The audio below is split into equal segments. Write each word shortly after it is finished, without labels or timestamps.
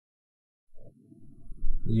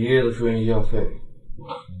爷爷的住院医药费，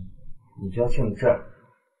你家欠的债，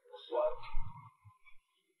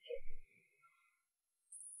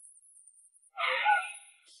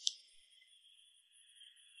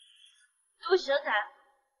陆小凯，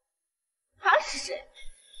他是谁？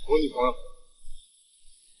我女朋友。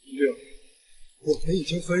六，我们已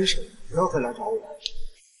经分手了，不要再来找我。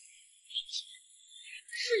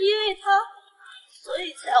是因为他，所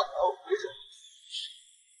以才要和我分手。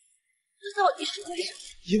这到底是为什么？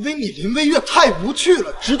因为你林微月太无趣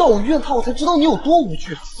了，直到我遇见他，我才知道你有多无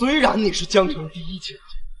趣。虽然你是江城第一姐姐，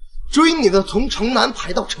追你的从城南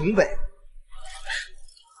排到城北。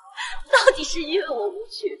到底是因为我无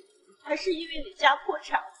趣，还是因为你家破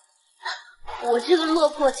产？我这个落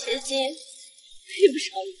魄千金，配不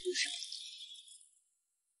上你多少。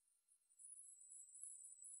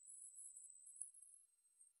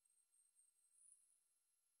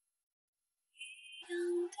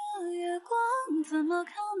月光怎么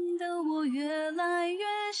看得我越来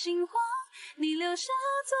越心慌？你留下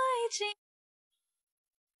最近。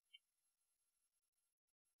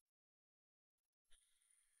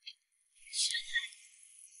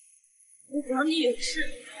我找你有事。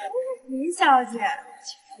林小姐，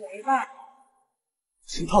请回吧。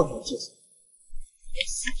谁套你的计策？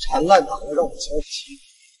死缠烂打的让我瞧不起你。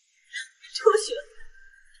周雪，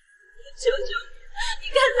求求你，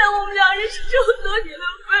看在我们俩认识这么多年的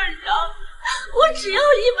份上，我只要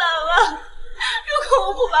100万。如果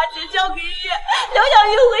我不把钱交给爷爷，疗养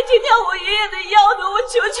院会停掉我爷爷的药的，我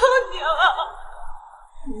求求你了。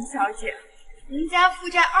林小姐，人家负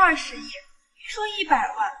债20亿，别说100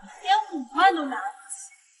万，连5万都拿不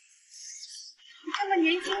起。你这么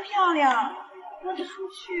年轻漂亮，豁得出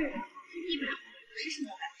去，100万不是什么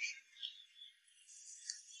难事。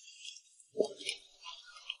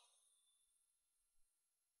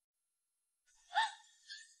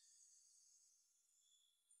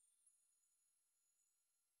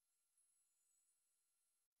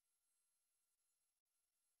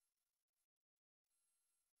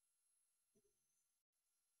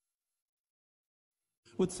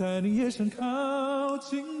我猜你也想靠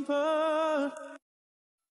近吧。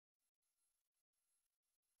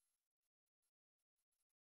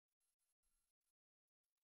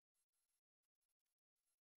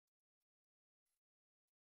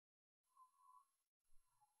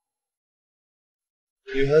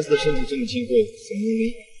女孩子的身体这么金贵，怎么能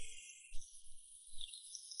离？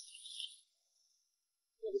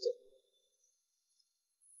我不走。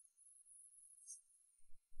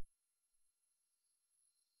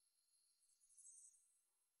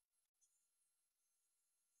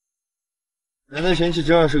奶奶嫌弃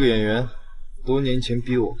真儿是个演员，多年前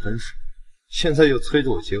逼我分手，现在又催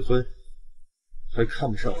着我结婚，还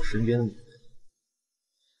看不上我身边的女人。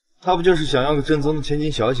她不就是想要个正宗的千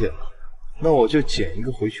金小姐吗？那我就捡一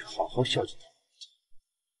个回去，好好孝敬她。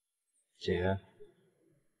简言，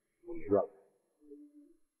我没乱。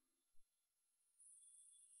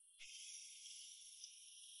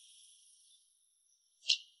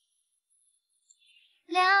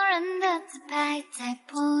两人的自拍在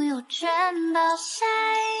朋友圈爆晒。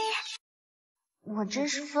我真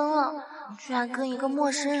是疯了，居然跟一个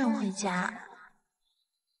陌生人回家。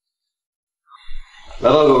来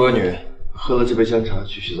吧，狗狗女，喝了这杯香茶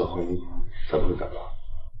去洗澡换衣服，才不会感冒。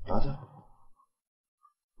拿着。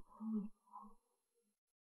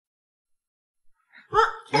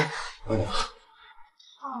慢点喝。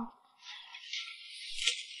哦。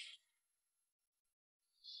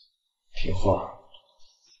听话。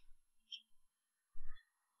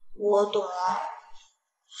我懂了，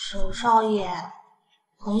沈少爷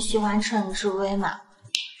很喜欢陈志威嘛。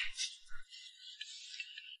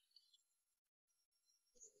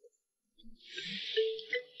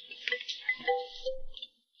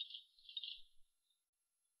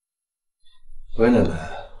喂，奶奶，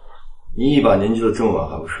你一把年纪了这么晚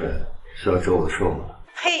还不睡，是要折我的寿吗？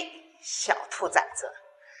呸！小兔崽子，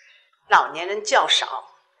老年人较少，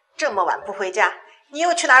这么晚不回家，你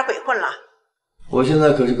又去哪儿鬼混了？我现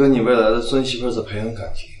在可是跟你未来的孙媳妇在培养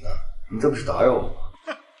感情呢，你这不是打扰我吗？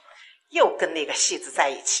哼，又跟那个戏子在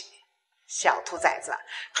一起，小兔崽子，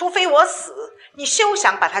除非我死，你休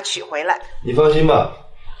想把她娶回来。你放心吧，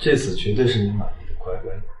这次绝对是你满意的乖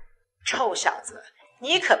乖女。臭小子，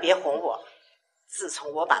你可别哄我！自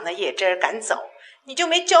从我把那叶真儿赶走，你就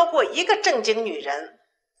没交过一个正经女人。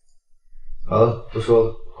好了，不说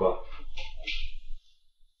了，挂。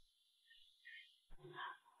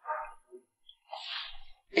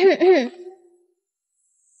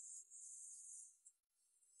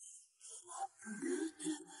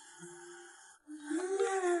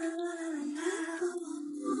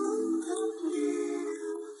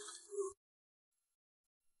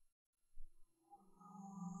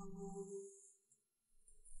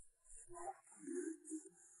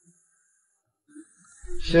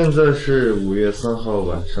现在是5月3号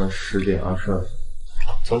晚上10点22分，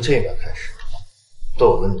从这一秒开始，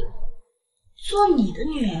做我的女人。做你的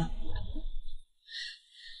女人？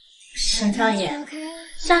沈少爷，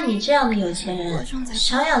像你这样的有钱人，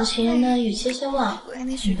想养情人呢有千万，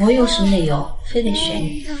我有什么理由非得选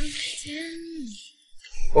你？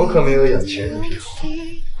我可没有养钱人之福，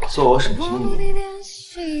做我沈清的女人，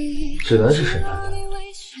只能是沈太太。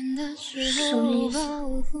什么意思？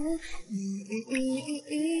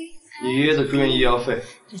你爷爷的住院医药费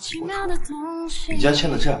我出，你家欠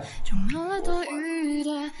的债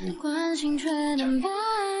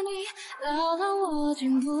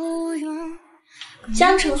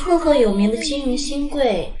江城赫赫有名的金融新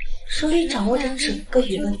贵，手里掌握着整个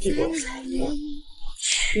娱乐帝国的财富，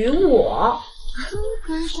娶我？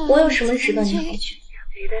我有什么值得你不娶？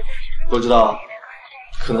不知道，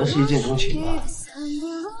可能是一见钟情吧。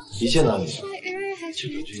一见到你就感觉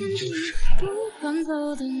你就是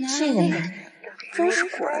这个人真是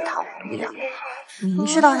果然逃不了，明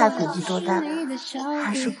知道他诡计多端，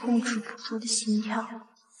还是控制不住的心跳。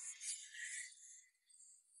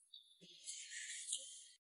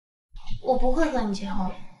我不会和你结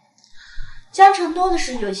婚，江城多的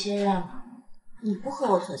是有钱人，你不和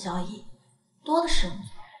我做交易，多的是你。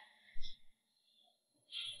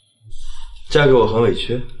嫁给我很委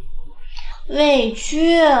屈？委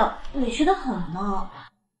屈的很呢。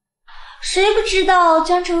谁不知道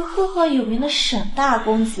江城赫赫有名的沈大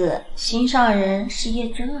公子心上人是叶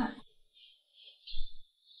真儿？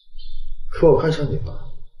可我看上你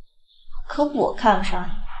了。可我看不上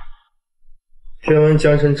你。听闻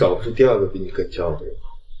江城找不出第二个比你更骄傲的人，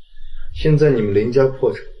现在你们林家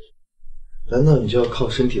破产，难道你就要靠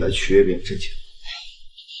身体来取悦别人挣钱？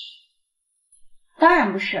当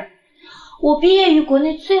然不是，我毕业于国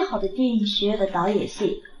内最好的电影学院的导演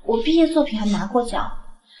系，我毕业作品还拿过奖。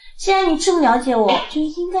既然你这么了解我，就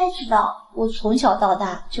应该知道我从小到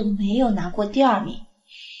大就没有拿过第2名。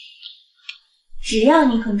只要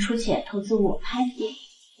你肯出钱投资我拍的电影，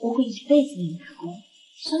我会一辈子为你打工。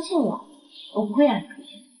相信我，我不会让你亏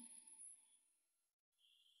欠的。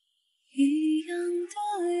一样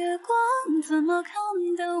的月光，怎么看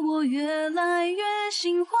得我越来越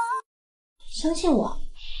心慌？相信我，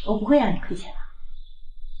我不会让你亏欠的。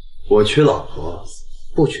我娶老婆，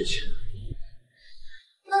不缺钱。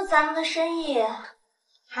那咱们的生意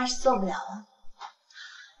还是做不了了。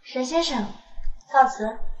沈先生，告辞，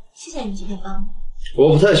谢谢你今天帮我。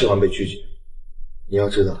我不太喜欢被拒绝。你要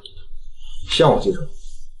知道，像我这种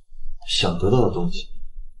想得到的东西，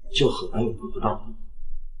就很难有得不到。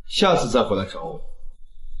下次再回来找我，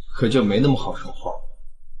可就没那么好说话。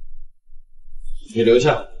你留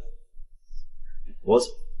下，我走。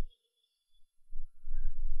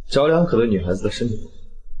着两可对女孩子的身体不好，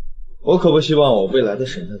我可不希望我未来的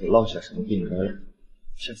沈太太落下什么病感染。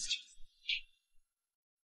下次见。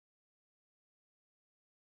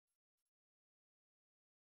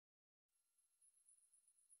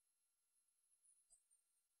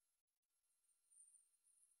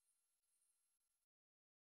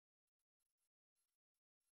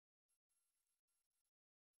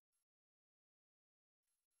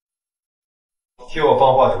替我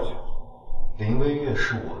放话出去，林微月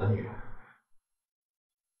是我的女人。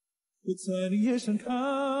我猜你也想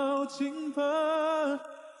靠近吧，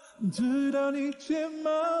直到你睫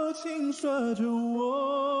毛轻刷着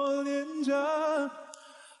我脸颊，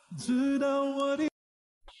直到我的。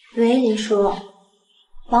喂，林叔，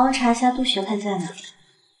帮我查一下杜学凯在哪，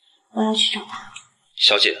我要去找他。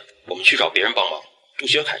小姐，我们去找别人帮忙，杜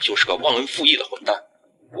学凯就是个忘恩负义的混蛋，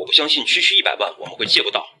我不相信区区100万我们会借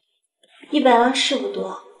不到。100万是不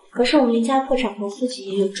多，可是我们林家破产和父亲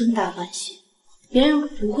也有重大关系，别人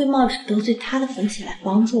不会冒着得罪他的风险来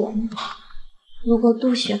帮助我们。如果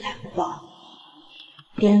杜学凯不帮，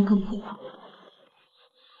别人更不会帮。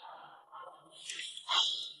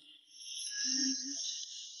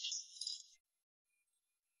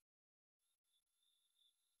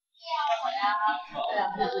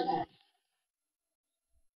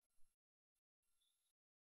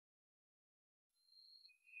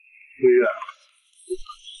微月，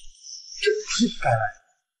这不是你该来的。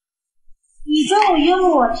你中午约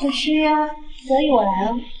我去吃，所以我来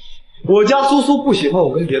了。我家苏苏不喜欢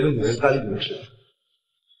我跟别的女人单独吃，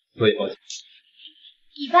所以抱歉。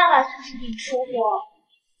你爸爸是不是跟你说过，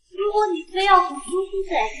如果你非要和苏苏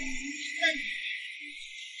在一起，那你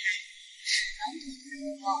只能独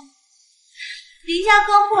自我。林家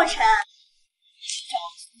刚破产，找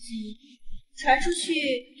资金传出去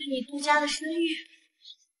对你杜家的声誉。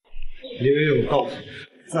林微月，我告诉你，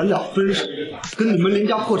咱俩分手跟你们林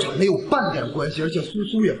家破产没有半点关系，而且苏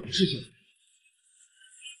苏也不是小。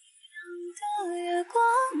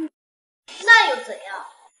那又怎样？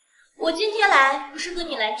我今天来不是跟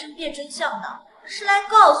你来争辩真相的，是来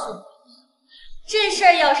告诉你，这事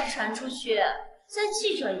儿要是传出去，在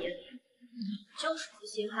记者眼里，你就是负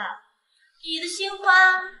心汉，你的新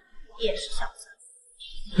欢也是小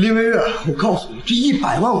三。林微月，我告诉你，这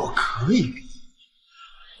100万我可以给你，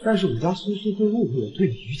但是我家苏苏会误会我对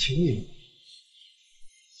你于情于理。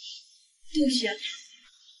杜雪，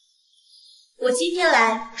我今天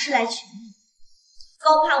来不是来求你，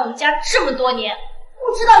高攀我们家这么多年，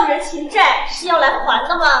不知道人情债是要来还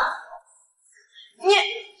的吗？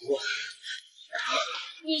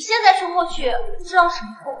你现在冲过去，不知道什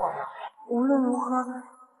么后果吗？无论如何，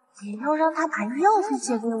也要让他把医药费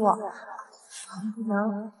借给我，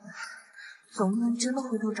总不能真的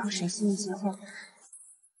回头找沈心怡结婚。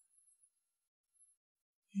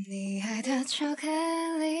你爱的巧克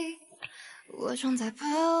力，我装在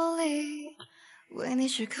包里，为你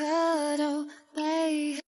时刻都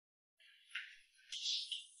备。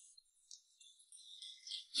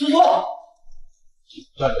苏苏，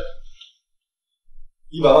站着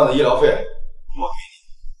，100万的医疗费我给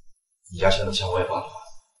你，你家现在钱我也帮你还。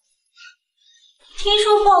听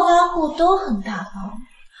说暴发户都很大方，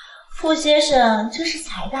傅先生真是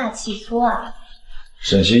财大气粗啊。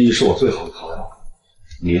沈心怡是我最好的朋友，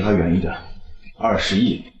离他远一点，20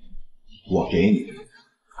亿我给你。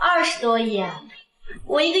20多亿啊！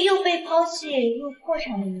我一个又被抛弃又破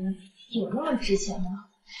产的人，有那么值钱吗？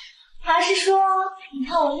还是说你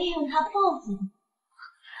看我利用他报复你？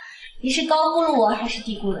你是高估了我，还是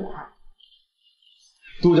低估了他？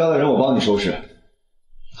杜家的人我帮你收拾，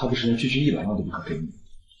他不是连区区100万都不肯给你。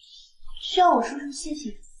需要我说声谢谢？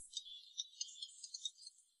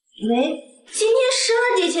喂，今天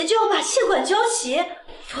12点前就要把气管交齐，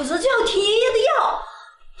否则就要停爷爷的药。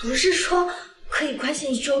不是说可以宽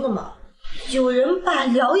限1周的吗？有人把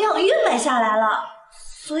疗养院买下来了，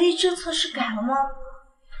所以政策是改了吗？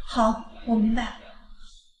好，我明白了。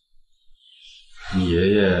你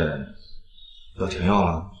爷爷要停药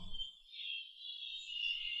了？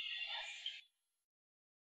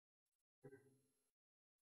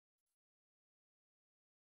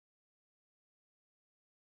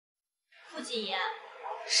傅锦言，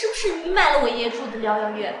是不是你买了我爷爷住的疗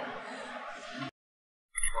养院？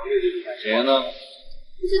谁呢？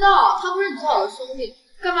不知道，他不是你最好的兄弟，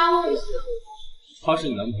干嘛问我？他是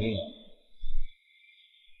你男朋友。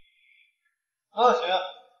行。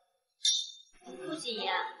傅锦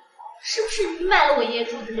言，是不是你买了我爷爷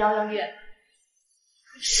住的疗养院？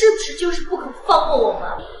是不是就是不肯放过我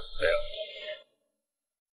们？没有。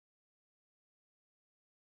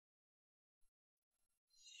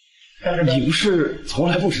但是你不是从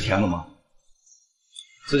来不吃甜的吗？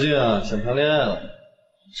最近啊，想谈恋爱了，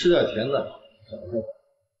吃点甜的，长个。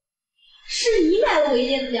是你买了我爷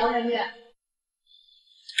爷的疗养院？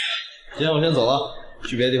今天我先走了，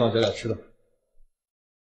去别的地方找点吃的。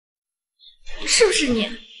是不是你？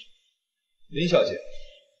林小姐，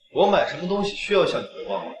我买什么东西需要向你汇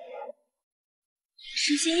报吗？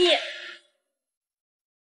石心怡。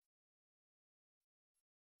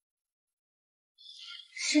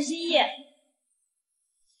石心怡，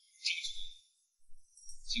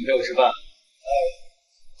请陪我吃饭。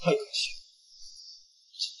太可惜了，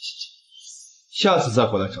下次再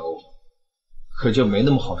回来找我，可就没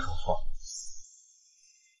那么好说话。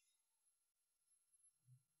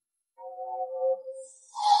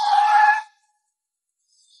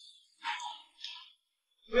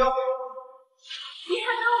不要！你还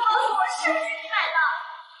没有告诉我是不是你买的？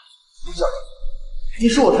林小姐，你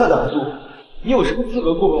是我太太不住。你有什么资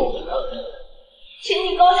格过问我们家的人？请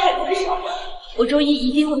你高抬贵手，我周一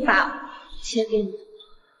一定会把钱给你。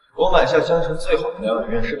我买下江城最好的疗养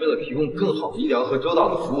院，是为了提供更好的医疗和周到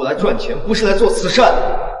的服务来赚钱，不是来做慈善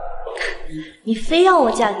的。你非要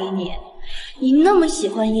我嫁给你，你那么喜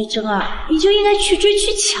欢叶真儿，你就应该去追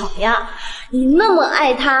去抢呀！你那么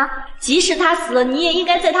爱他，即使他死了，你也应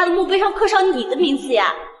该在他的墓碑上刻上你的名字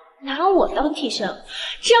呀！拿我当替身，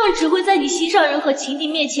这样只会在你心上人和情敌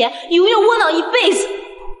面前永远窝囊一辈子。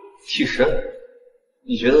替身？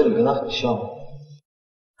你觉得你跟他很像吗？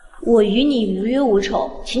我与你无冤无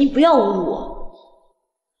仇，请你不要侮辱我。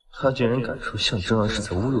他竟然敢说向真儿是在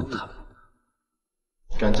侮辱他，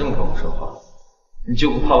敢这么跟我说话，你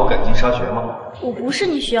就不怕我赶尽杀绝吗？我不是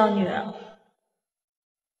你需要女人。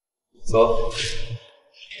走，陪我吃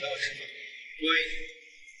饭，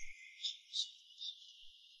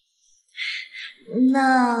那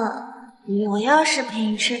我要是陪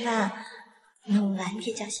你吃饭，那我晚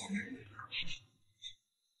点交钱呢？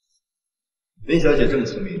林小姐这么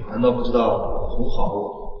聪明，难道不知道哄好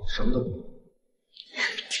我什么都不用？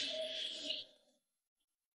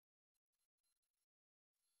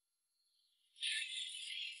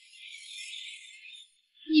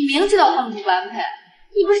明知道他们不般配，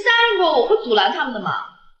你不是答应过我会阻拦他们的吗？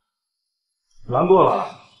拦过了，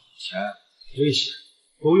钱、威胁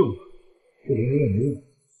都用过，不灵验没用。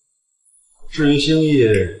至于星意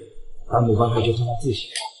搬不搬开，就看他自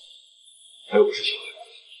己。还有不是小孩，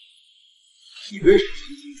你为什么非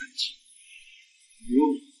亲非亲？不用。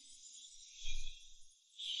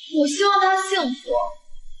我希望他幸福，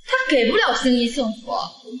他给不了星意幸福。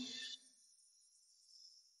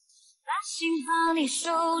把心放你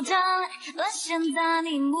手掌，沦陷在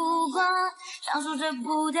你目光，享受这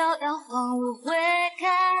步调摇晃，我会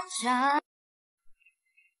开场。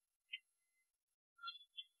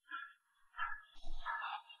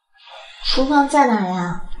厨房在哪儿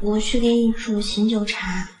呀？我去给你煮醒酒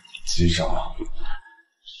茶。自己找。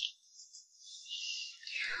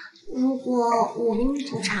如果我给你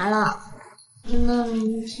煮茶了，那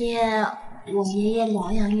明天我爷爷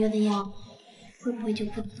疗养约的药会不会就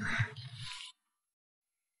不能啊？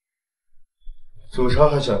煮茶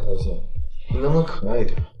还想开心，你能不能可爱一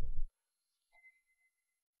点？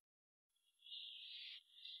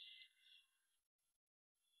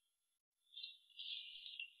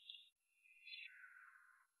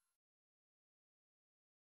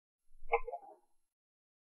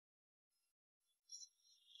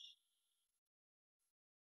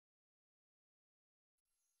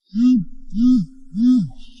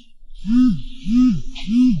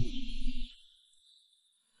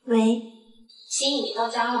喂，心怡，你到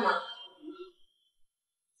家了吗？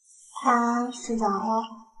他睡着了。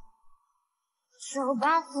手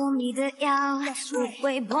保护你的腰，不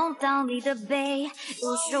会碰到你的背，右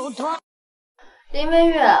手托。林微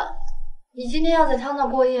月，你今天要在他那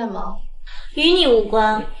过夜吗？与你无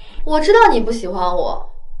关。我知道你不喜欢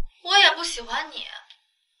我，我也不喜欢你。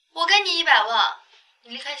我给你100万，你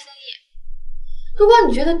离开星意。如果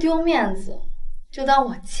你觉得丢面子，就当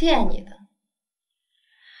我欠你的。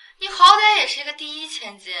你好歹也是一个第一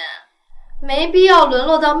千金，没必要沦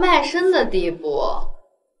落到卖身的地步。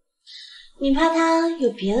你怕他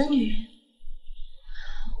有别的女人？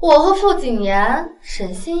我和傅景言、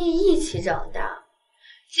沈心意一起长大，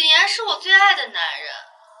景言是我最爱的男人，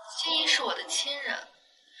心意是我的亲人。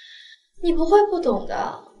你不会不懂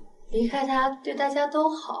的，离开他对大家都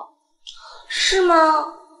好。是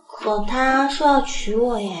吗？可他说要娶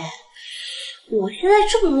我耶，我现在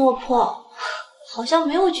这么落魄，好像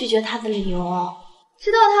没有拒绝他的理由哦。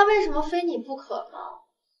知道他为什么非你不可吗？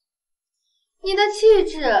你的气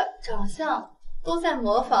质、长相都在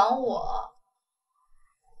模仿我。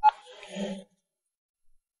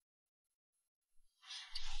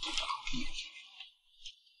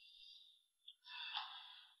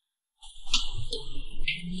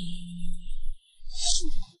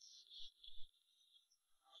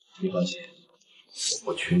没关系，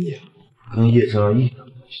我娶你跟叶正儿一点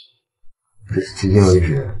关系。这是至今为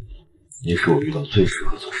止，你是我遇到最适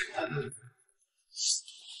合做神探的人。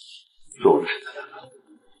做我的神探吧，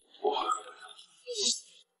我会和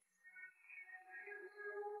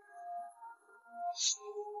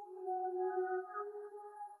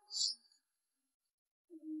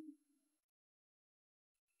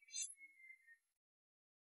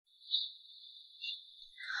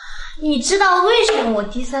你你知道为什么我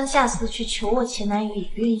低三下四去求我前男友也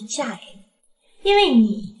不愿意嫁给你？因为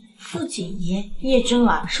你、傅景言、叶真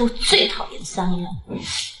儿是我最讨厌的3个人。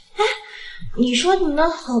哎，你说你的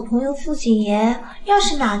好朋友傅景言要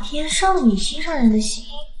是哪天伤了你心上人的心，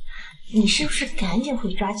你是不是赶紧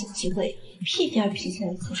会抓紧机会屁颠屁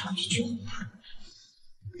颠的扑上去救他？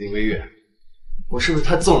林微月，我是不是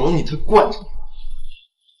太纵容你、太惯着你？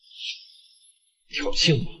挑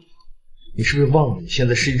衅我？你是不是忘了你现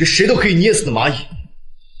在是一只谁都可以捏死的蚂蚁？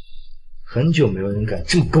很久没有人敢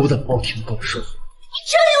这么勾胆暴殄的跟我说话。你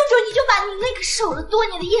这用着你就把你那个守了多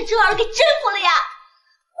年的叶真儿给征服了呀！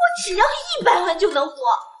我只要100万就能活，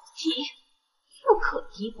你不可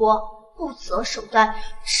敌国，不择手段，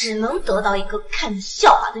只能得到一个看你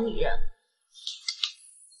笑话的女人。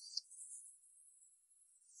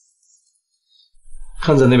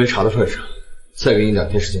看在那杯茶的份上，再给你2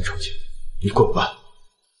天时间筹钱，你滚吧。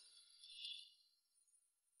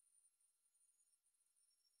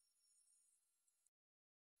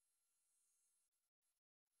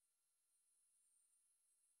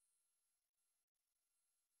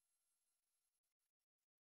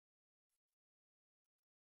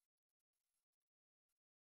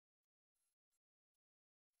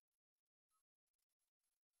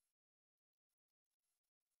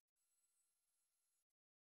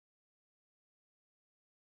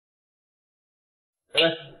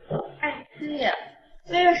哎，师爷，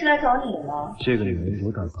微月是来找你的吗？这个女人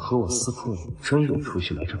有胆子和我撕破脸，真有出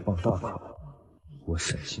息来这傍大款。我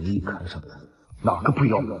沈行义看上的哪个不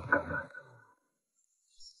要脸的敢干？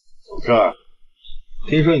这儿，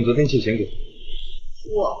听说你昨天借钱给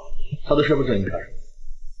他的事不准你看，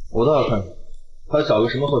我倒要看看他找个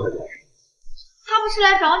什么后台家事。他不是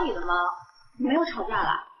来找你的吗？你们又吵架了？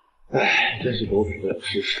唉，真是狗屎不了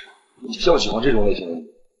吃屎，就喜欢这种类型的女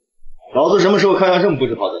人。老子什么时候看上这么不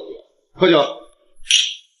知好歹的人？喝酒。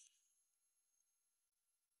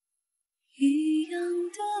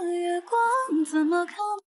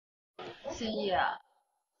心意，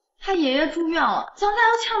他爷爷住院了，江家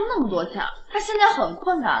又欠了那么多钱，他现在很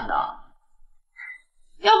困难的。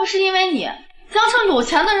要不是因为你，江城有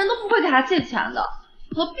钱的人都不会给他借钱的，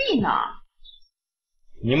何必呢？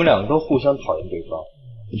你们两个都互相讨厌对方，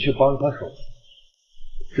你却帮着他守，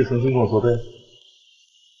是曾经跟我作对？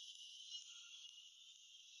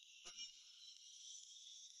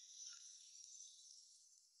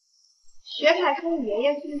学凯说你爷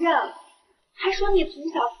爷住院了，还说你从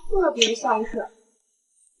小特别孝顺，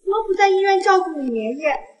怎么不在医院照顾你爷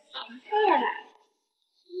爷，跑到这儿来了？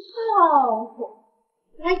哦，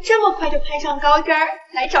原来这么快就攀上高枝儿，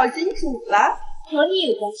来找金主了，和你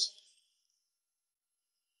有关系？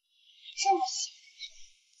这么小的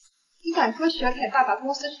事，你敢说学凯爸爸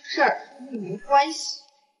公司出事儿和你没关系？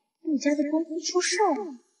你家的公司出事了？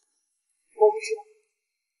我不知道。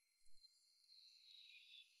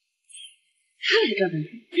他来这干什么？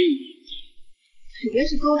肯定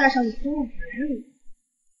是勾搭上你公务员了。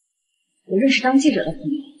我认识当记者的朋友，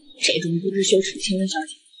这种不知羞耻的清文小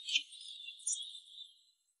姐。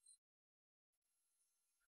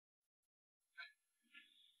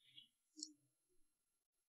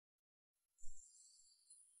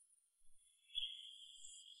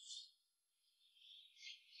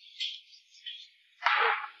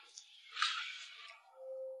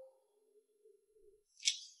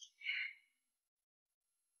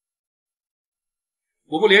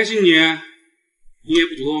我不联系你，你也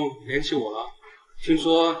不主动联系我了。听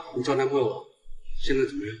说你交男朋友了，现在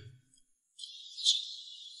怎么样？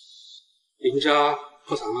林家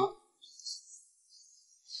破产了？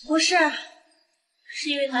不是，是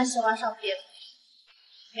因为他喜欢上别人。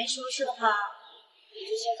没什么事的话，你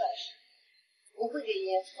就先转世，我会给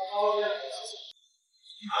爷爷好好问问谢谢。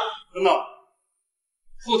等等，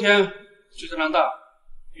后天去加拿大，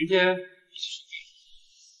明天一起去。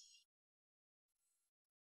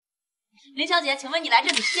林小姐，请问你来这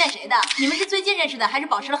里是见谁的？你们是最近认识的，还是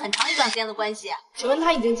保持了很长一段时间的关系？请问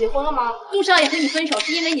他已经结婚了吗？杜少爷和你分手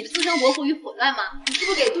是因为你的私生活过于混乱吗？你是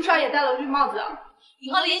不是给杜少爷戴了绿帽子？你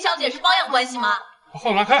和林小姐是包养关系吗？把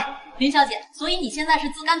话拿开！林小姐，所以你现在是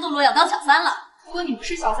自甘堕落要当小三了？如果你不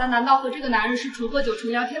是小三，难道和这个男人是纯喝酒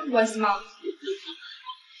纯聊天的关系吗？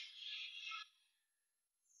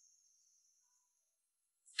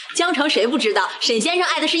江城谁不知道，沈先生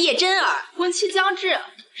爱的是叶真儿。婚期将至，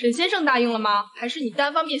沈先生答应了吗？还是你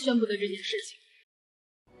单方面宣布的这件事情？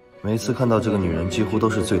每次看到这个女人，几乎都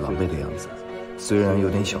是最狼狈的样子。虽然有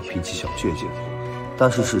点小脾气、小倔强，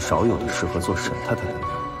但是少有的适合做沈太太的女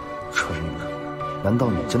人。蠢女人，难道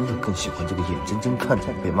你真的更喜欢这个眼睁睁看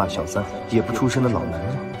着你被骂小三、也不出声的老男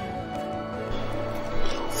人吗？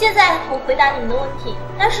现在我回答你们的问题，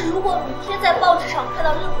但是如果明天在报纸上看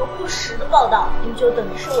到任何不实的报道，你们就等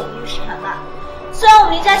着受我的律师谈判。虽然我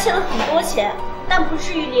们林家欠了很多钱，但不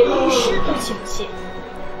至于连律师都请不起。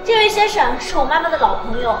这位先生是我妈妈的老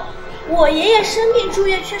朋友，我爷爷生病住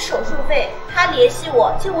院缺手术费，他联系我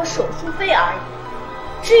借我手术费而已。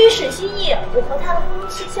至于沈心意，我和他的婚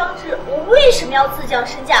期将至，我为什么要自降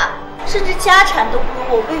身价，甚至家产都不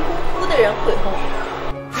如我未婚夫的人悔婚？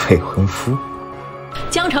未婚夫？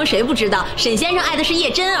江城谁不知道，沈先生爱的是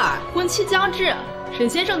叶真儿。婚期将至，沈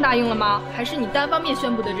先生答应了吗？还是你单方面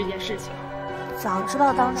宣布的这件事情？早知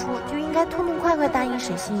道当初就应该痛痛快快答应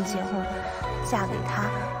沈心怡结婚，嫁给他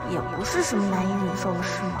也不是什么难以忍受的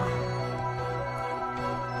事嘛。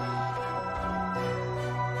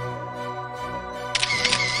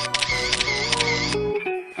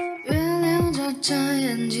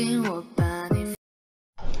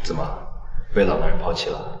怎么被老男人抛弃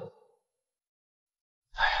了？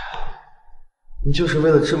哎呀，你就是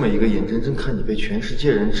为了这么一个眼睁睁看你被全世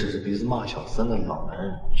界人指着鼻子骂小三的老男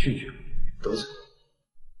人拒绝得罪了。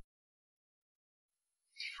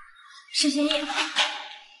沈心怡，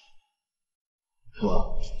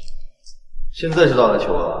我现在知道来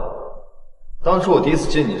求我了。当初我第一次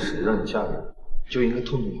见你时让你嫁给我，就应该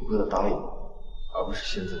痛痛快快的答应我，而不是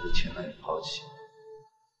现在被前男友抛弃，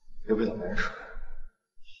又被老男人甩，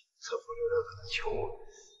侧负溜溜的来求我。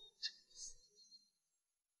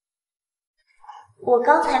我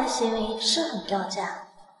刚才的行为是很掉价，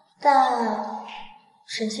但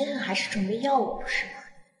沈先生还是准备要我，不是吗？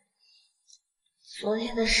昨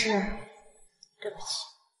天的事对不起。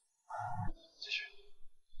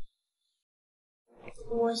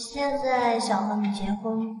我现在想和你结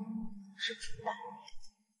婚，是不是不大？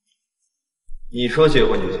你说结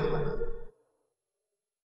婚就结婚？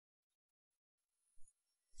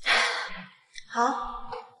好，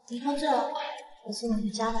离婚这，我送你回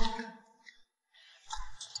家吧。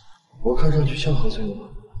我看上去像喝醉了吗？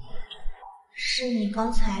是你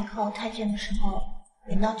刚才靠太近的时候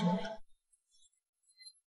闻到酒味。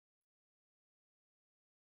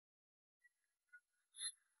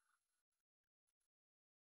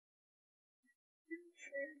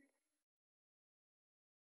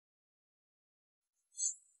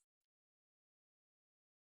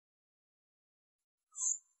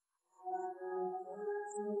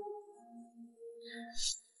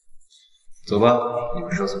走吧，你不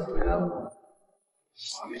是说送我回家吗？我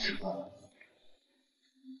还没吃饭。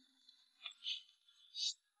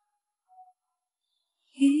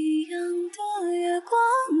一样的月光，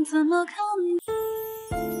怎么看？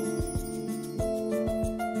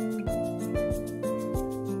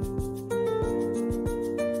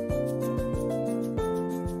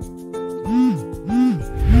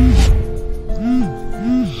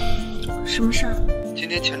什么事儿？今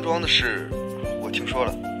天钱庄的事，我听说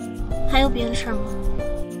了。还有别的事儿吗？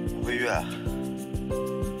魏月，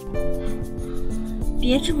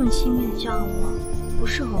别这么轻易的叫我，不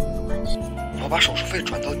适合我们的关系。我把手术费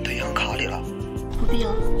转到你的银行卡里了。不必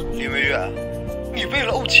了。林魏月，你为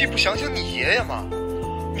了怄气不想想你爷爷吗？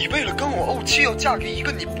你为了跟我怄气要嫁给一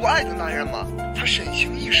个你不爱的男人吗？他沈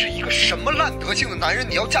行义是一个什么烂德性的男人？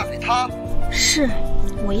你要嫁给他？是，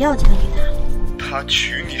我要嫁给他。他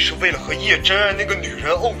娶你是为了和叶真爱那个女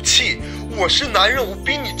人怄气。我是男人，我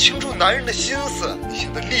比你清楚男人的心思。你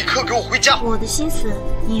现在立刻给我回家！我的心思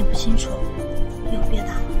你也不清楚，以后别打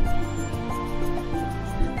了。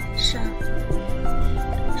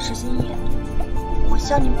石心怡，我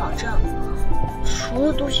向你保证，除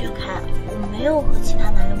了杜学凯，我没有和其他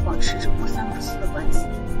男人保持着不三不四的关系。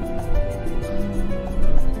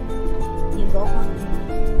你包括你？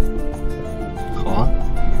好啊，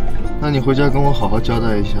那你回家跟我好好交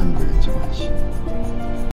代一下你的人际关系。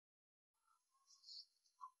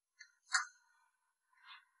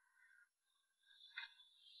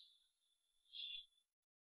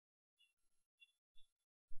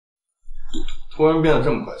突然变得这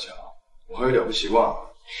么乖巧，我还有点不习惯。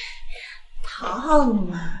讨好你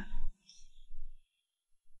嘛。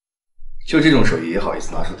就这种手艺也好意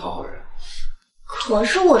思拿出讨好人？可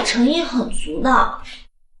是我诚意很足的。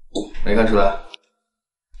没看出来。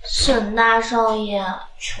沈大少爷，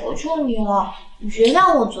求求你了，原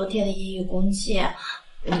谅我昨天的言语攻击。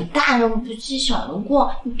你大人不计小人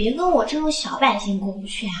过，你别跟我这种小百姓过不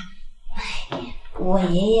去啊！哎，我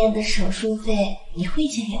爷爷的手术费你会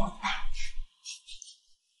借给我的吧？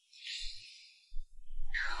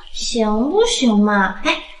行不行嘛？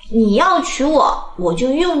哎，你要娶我，我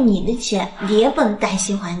就用你的钱连本带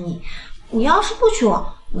息还你；你要是不娶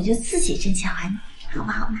我，我就自己挣钱还你，好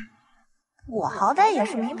不好嘛？我好歹也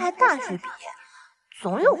是名牌大学毕业，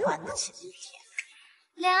总有还得起的一天。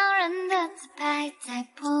两人的自拍在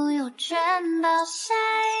朋友圈爆晒，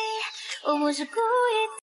我不是故意。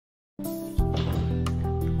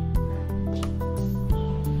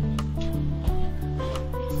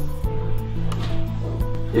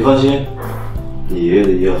你放心，你爷爷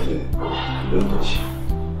的医药费不用多钱。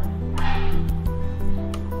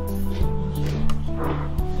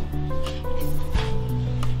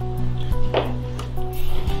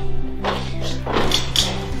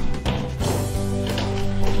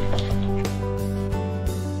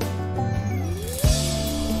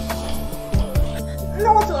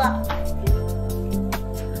那我走了。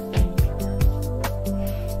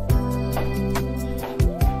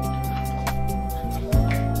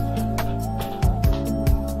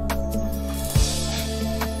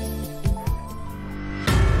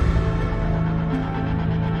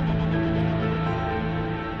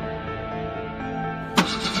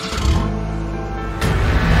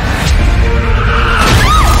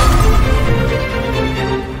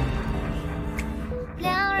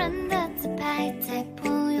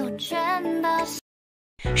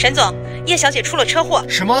沈总，叶小姐出了车祸。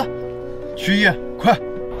什么？去医院，快！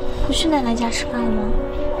不去奶奶家吃饭了吗？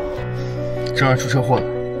正儿出车祸了，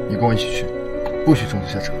你跟我一起去，不许中途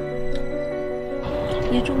下车。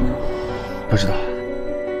严重吗？不知道。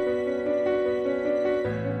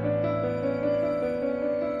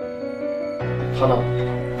他呢？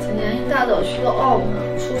今年一大早去了澳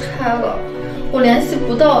门出差了，我联系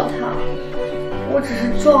不到他。我只是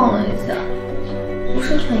撞了一下，不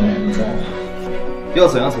是很严重。要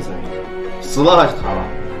怎样才算严重？死了还是塌了？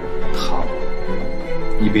塌了，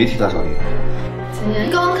你别替他找理由。今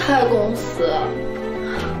年刚开公司，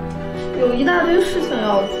有一大堆事情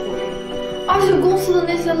要处理，而且公司的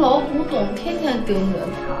那些老古董天天盯着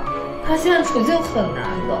他，他现在处境很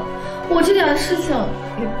难的。我这点事情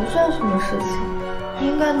也不算什么事情，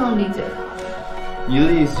应该能理解他。你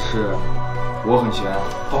的意思是，我很闲？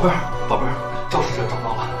宝贝儿，赵市长找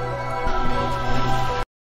到了。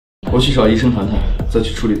我去找医生谈谈，再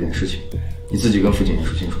去处理点事情，你自己跟傅景言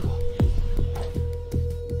说清楚。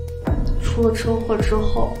出了车祸之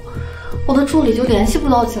后，我的助理就联系不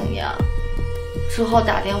到景言，只好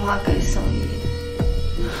打电话给邢怡。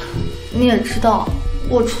你也知道，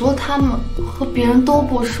我除了他们和别人都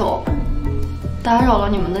不熟，打扰了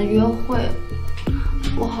你们的约会，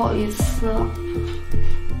不好意思。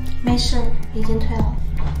没事，已经退了。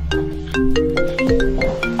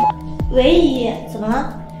喂，姨，怎么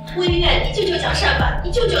了？魏月，你救救江山吧，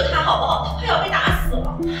你救救他好不好？他快要被打死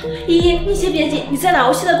了。依依，你先别急，你在哪？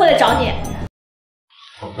我现在过来找你。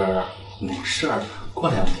宝贝儿，没事儿，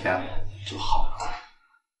过2天就好了。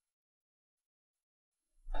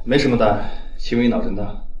没什么大，轻微脑震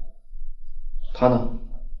荡。他呢？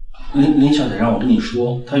林小姐让我跟你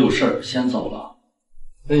说，她有事儿先走了。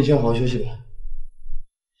那你先好好休息吧。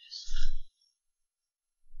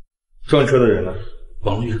撞车的人呢？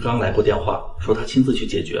王律师刚来过电话，说他亲自去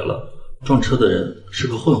解决了。撞车的人是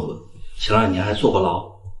个混混，前2年还坐过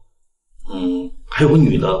牢。还有个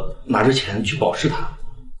女的拿着钱去保释他，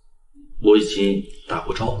我已经打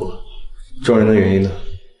过招呼了。撞人的原因呢？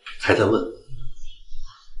还在问。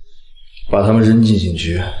把他们扔进警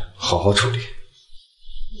局，好好处理。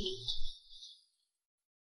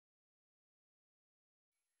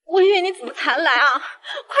魏月，你怎么才来啊？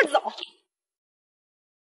快走！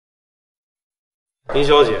林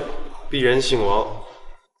小姐，鄙人姓王。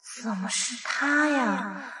怎么是他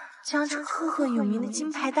呀？江城赫赫有名的金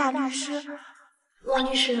牌大律师王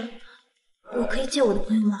律师，我可以见我的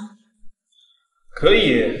朋友吗？可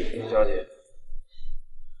以，林小姐。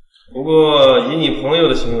不过以你朋友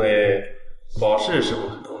的行为，保释是不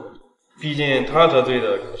可能的。毕竟他得罪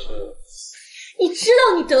的可是……你知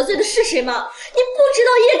道你得罪的是谁吗？你不知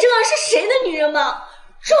道叶真儿是谁的女人吗？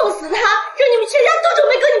撞死她，让你们全家都准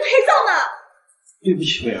备跟你陪葬呢。对不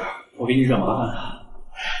起，贝儿，我给你惹麻烦了。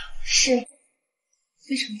是，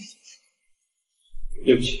非常对不起。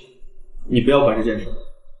对不起，你不要管这件事。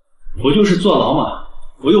我就是坐牢嘛，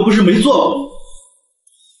我又不是没坐过。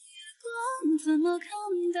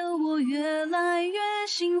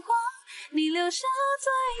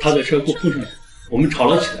他在车库碰上我们吵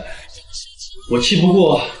了起来，我气不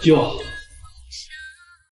过就……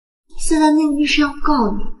现在那个律师要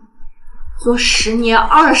告你，坐10年、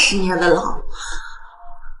20年的牢，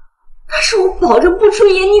但是我保证不出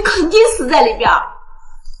言，你肯定死在里边。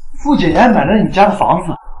傅姐姐买了你家的房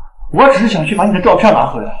子，我只是想去把你的照片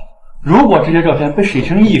拿回来。如果这些照片被沈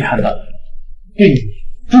清义看到，对你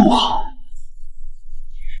不好。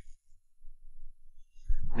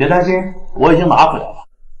别担心，我已经拿回来了。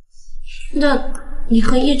那你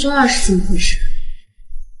和叶真儿是怎么回事？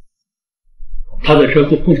他在车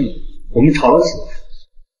库碰上我们吵了起来，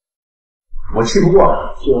我气不过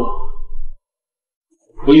就……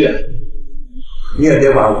吴越，你也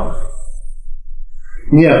别管我，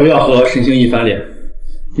你也不要和沈清义翻脸，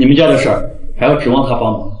你们家的事儿还要指望他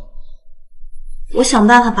帮忙。我想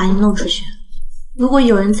办法把你弄出去。如果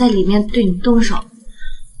有人在里面对你动手，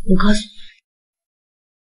我告诉你。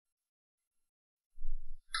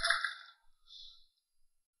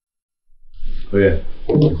何月，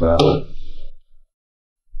你回来了。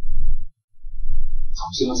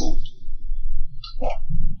现在走。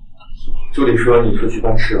助理说你出去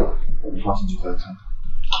办事了，我不放心就回来看看。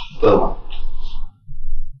饿吗？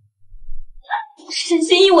沈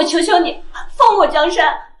心怡，我求求你，放我江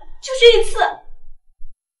山，就这一次。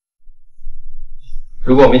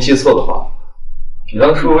如果我没记错的话，你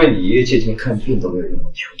当初为你爷爷借钱看病都没有用到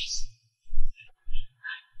求死。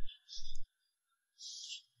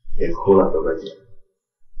别哭了，哥哥姐，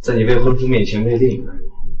在你未婚夫面前为另一个人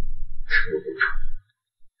是不成。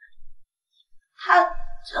他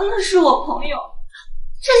真的是我朋友，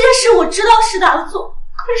这件事我知道是他的错，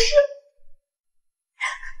可是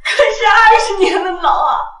20年的牢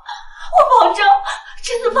啊！我保证，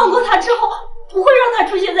这次放过他之后，不会让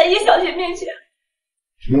他出现在叶小姐面前。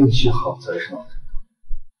运气好才是脑震荡，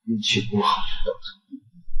运气不好是脑震荡。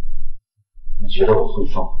你觉得我会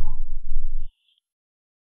放过？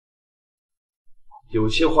有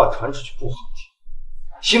些话传出去不好听，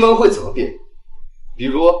新闻会怎么编？比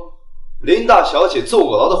如林大小姐坐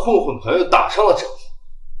过牢的混混朋友打伤了丈夫，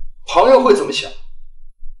旁人会怎么想？你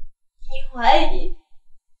怀疑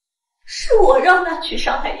是我让他去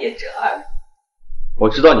伤害叶臻儿？我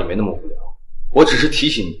知道你没那么无聊，我只是提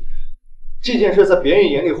醒你，这件事在别人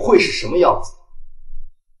眼里会是什么样子。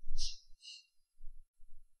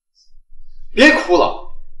别哭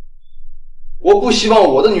了，我不希望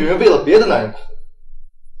我的女人为了别的男人哭。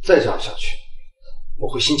再这样下去，我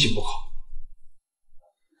会心情不好。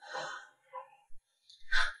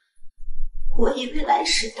我以未来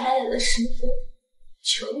时太太的身份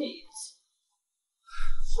求你一次，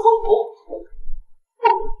我不哭。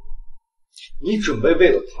你准备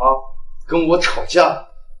为了他跟我吵架？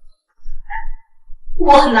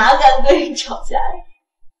我哪敢跟你吵架呀？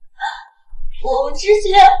我们之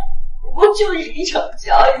间不就是一场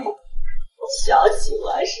交易？我想喜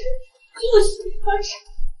欢谁就喜欢谁，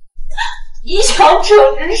你想宠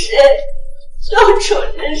着谁就宠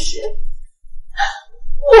着谁，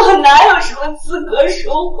我哪有什么资格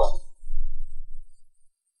说谎？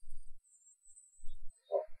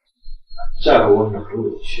下回我可很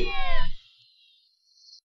委屈。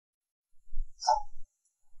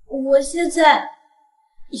我现在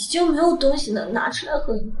已经没有东西能拿出来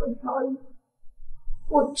和你分交易，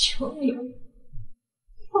我求你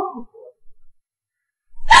放过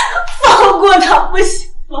放过他不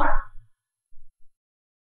行吗？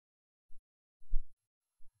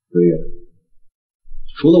微月，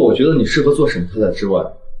除了我觉得你适合做沈太太之外，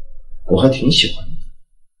我还挺喜欢你的，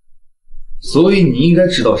所以你应该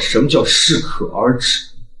知道什么叫适可而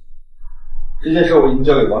止。这件事我已经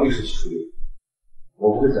交给王律师去处理，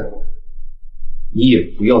我不会再管，你也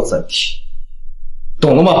不要再提，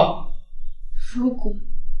懂了吗？如果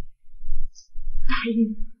答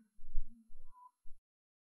应，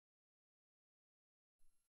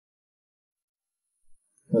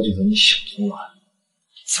那就等你想通了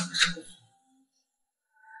再说。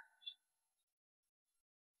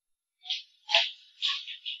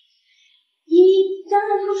咦，江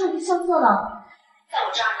山叔叔，你上课了？在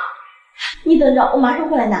我这儿呢。你等着，我马上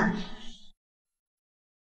过来拿。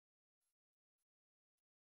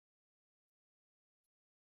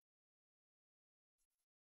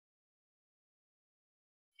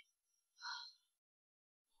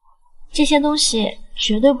这些东西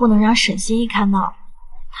绝对不能让沈心怡看到，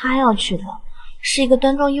她要去的是一个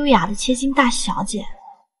端庄优雅的千金大小姐。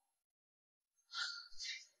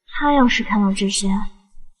她要是看到这些，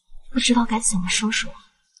不知道该怎么说说。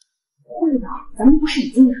会的，咱们不是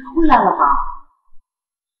已经拿回来了吗？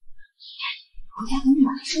回家赶紧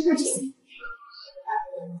把它收拾起来。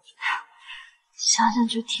想想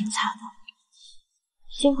就挺惨的，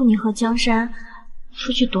辛苦你和江山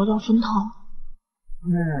出去夺得风头。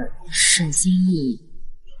沈心怡，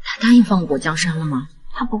她答应放过江山了吗？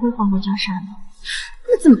她不会放过江山的。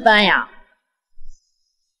那怎么办呀？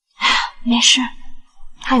没事，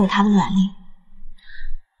她有她的软肋。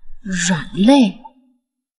软肋？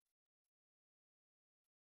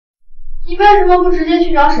你为什么不直接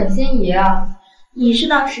去找沈心怡啊？你是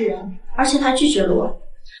当事人，而且她拒绝了我。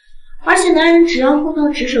而且男人只要碰到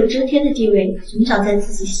只手遮天的地位，总想在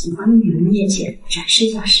自己喜欢的女人面前展示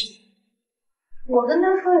一下实力。我跟他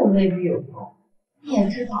说也未必有用，你也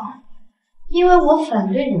知道，因为我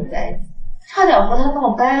反对你们在一起，差点和他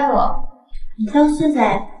闹掰了。你到现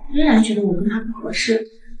在仍然觉得我跟他不合适？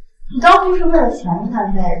你当初是为了钱跟他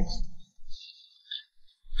在一起。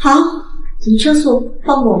好，你撤诉，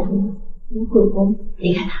放过我朋友，我悔婚，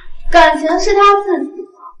离开他。感情是他自己的，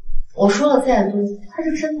我说了再多，他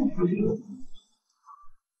是真的不理我。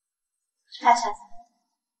看下去。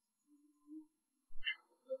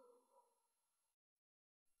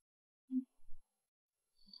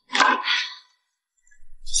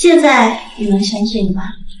现在你能相信了吧？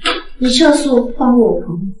你撤诉，放过我朋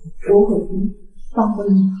友，我悔婚，放过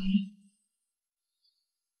你。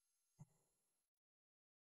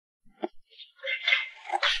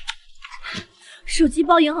手机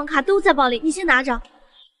包、银行卡都在包里，你先拿着。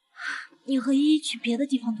你和依依去别的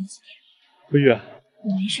地方躲几天。微月，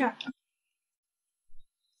我没事儿。喂。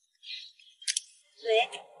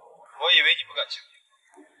我以为你不敢接电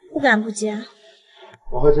话。不敢不接。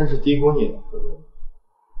我还真是低估你了，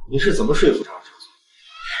你是怎么说服他撤诉？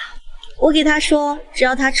我给他说，只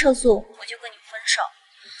要他撤诉，我就跟你分手。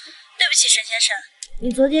对不起，沈先生，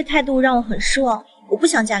你昨天态度让我很失望，我不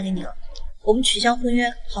想嫁给你了。我们取消婚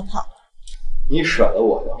约，好不好？你甩了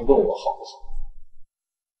我，然后问我好不好？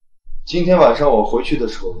今天晚上我回去的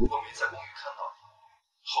时候，如果没在梦里看到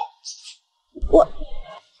你，好不自负。我还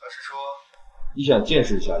是说你想见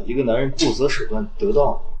识一下一个男人不择手段得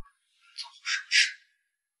到你做出什么事？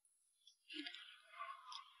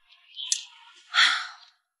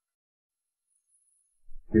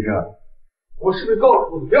李真，我是不是告诉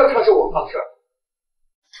过你不要插手我妈的事儿？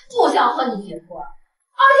他不想和你结婚，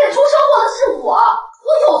而且出车祸的是我，我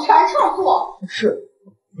有权撤诉。是，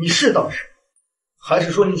你是当事人，还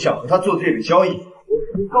是说你想和他做这笔交易？我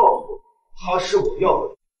可以告诉你，他是我要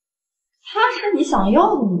的。他是你想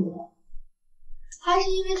要的女人，还是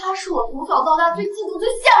因为他是我从小到大最嫉妒、最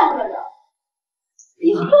羡慕的人？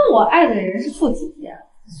你恨我爱的人是傅姐姐，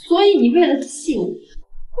所以你为了气我，故意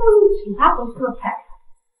娶她和色彩，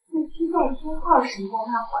你知道用20亿帮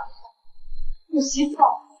他还债，不希望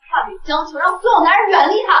他被将就，让所有男人远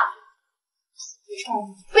离他，这样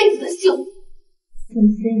一辈子的幸福。沈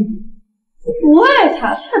心怡，我不爱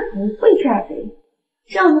他，他不会嫁给你，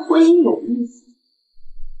这样的婚姻有意思。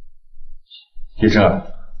叶真儿，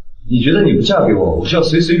你觉得你不嫁给我，我就要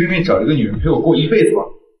随随便便找一个女人陪我过一辈子吗？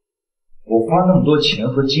我花那么多钱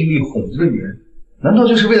和精力哄这个女人，难道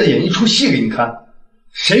就是为了演一出戏给你看？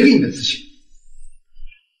谁给你的自信？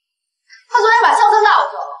他昨天把相册拿我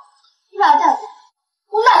走了，你把他带走，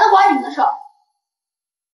我懒得管你们的事儿。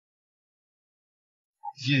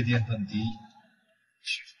夜店本地，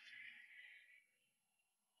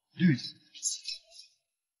绿色，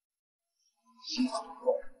什么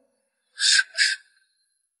事？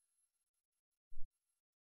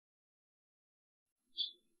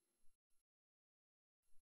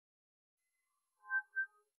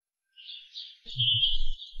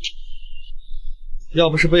要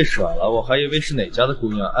不是被甩了，我还以为是哪家的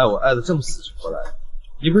姑娘爱我爱得这么死去活来。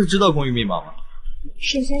你不是知道公寓密码吗？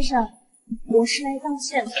沈先生，我是来道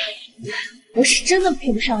歉的，我是真的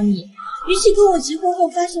配不上你。与其跟我结婚后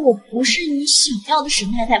发现我不是你想要的沈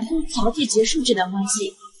太太，不如早点结束这段关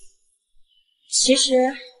系。其实，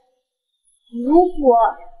如果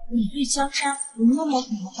你对江山不那么狠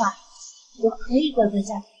的话，我可以乖乖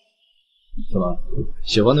嫁给你。怎么，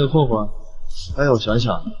喜欢那个混混？哎呀，我想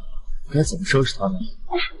想，该怎么收拾他呢？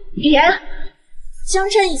别，江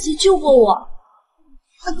山以前救过我，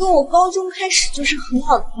他跟我高中开始就是很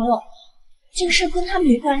好的朋友，这个事跟他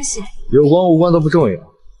没关系。有关无关都不重要，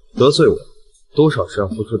得罪我，多少是要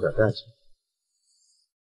付出点代价。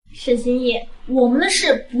沈心怡，我们的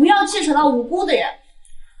事不要牵扯到无辜的人。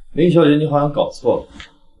林小姐，你好像搞错了，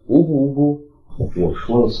无辜无辜，我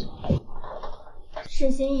说了算。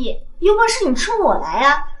沈心怡，有本事你冲我来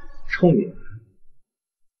啊！冲你来？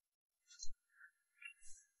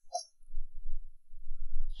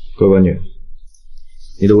乖乖女，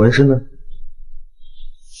你的纹身呢？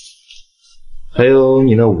还有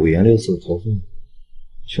你那五颜六色的头发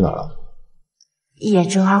去哪儿了？叶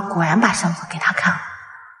真儿果然把相册给他看了。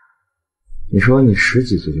你说你10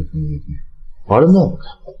几岁就混夜店，玩的那么开，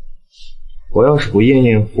我要是不验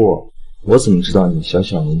验货，我怎么知道你小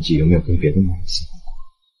小年纪有没有跟别的男人私奔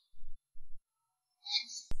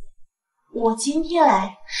过？我今天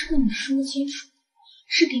来是跟你说清楚，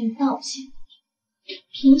是给你道歉。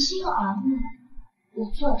平心而论，我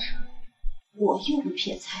做了什么？我又不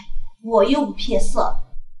骗财，我又不骗色。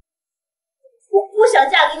我不想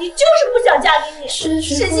嫁给你，就是不想嫁给你。沈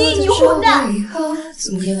心怡，你混蛋！你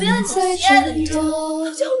非了你心爱的女人，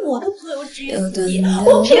将我的朋友置于死地，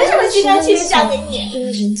我凭什么心甘情愿嫁给你？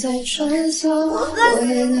我恨死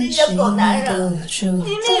你们这些狗男人！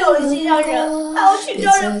明明有了心上人，还要去招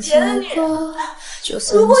惹别的女人。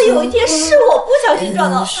如果有一天是我不小心撞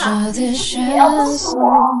到他，你也要告诉我。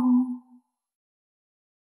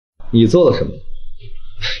你做了什么？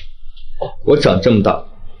我长这么大，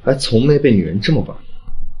还从没被女人这么玩。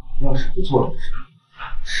要是不做这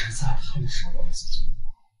事，实在太伤我自己。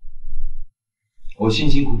我辛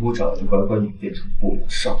辛苦苦找的乖乖女变成不良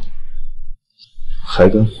少女，还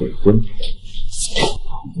敢悔婚？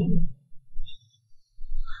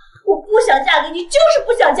我不想嫁给你，就是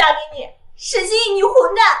不想嫁给你。沈心怡，你混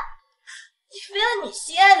蛋！你非了你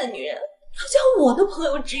心爱的女人，要将我的朋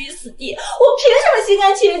友置于死地，我凭什么心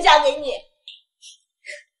甘情愿嫁给你？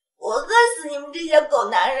我恨死你们这些狗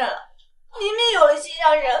男人了！明明有了心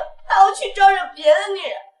上人，还要去招惹别的女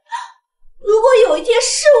人。如果有一天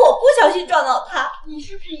是我不小心撞到他，你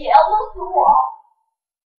是不是也要弄死我？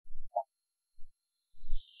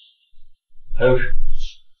还有谁？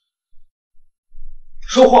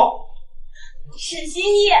说话！沈心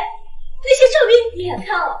怡，那些照片你也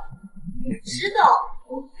看了，你知道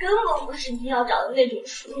我根本不是你要找的那种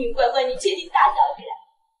淑女乖乖女、千金大小姐。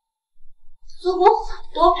做过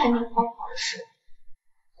很多排名荒唐的事，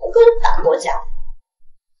我跟人打过架，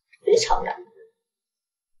非常感动。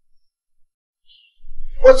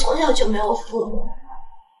我从小就没有父母，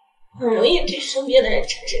很容易对身边的人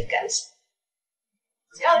产生感情。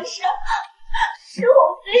江山是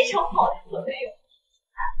我非常好的朋友，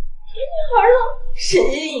听女孩了，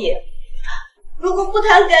沈心怡。如果不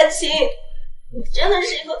谈感情，你真的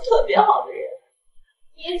是一个特别好的人，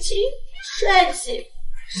年轻、帅气。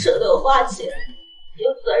舍得花钱，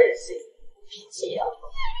有责任心，脾气也好。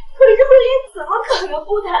可是瑞丽怎么可能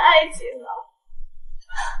不谈爱情呢？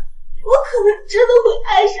我可能真的会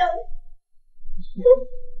爱上你，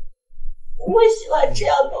我会喜欢这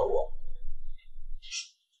样的我。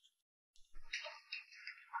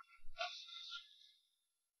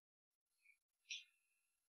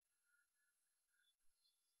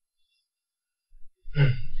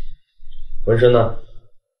纹身呢？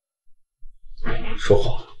说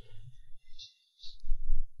话。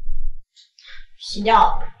洗掉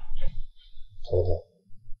了。疼不疼？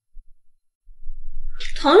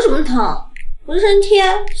疼什么疼？纹身贴，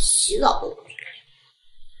洗澡都不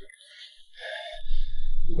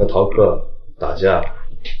那逃课、打架，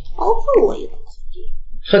逃课我也不肯定。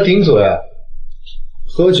还顶嘴，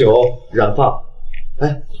喝酒、染发。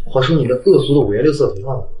哎，话说你那恶俗的五颜六色头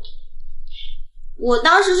发呢？我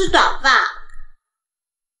当时是短发，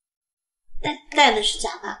戴的是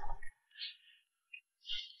假发。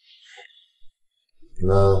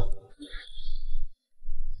那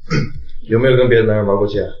有没有跟别的男人玩过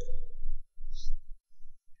剑？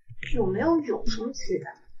有没有什么区别？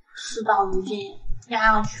事到如今，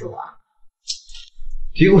压上去了。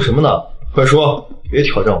嘀咕什么呢？快说，别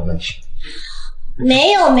挑战我耐心。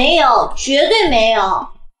没有，绝对没有。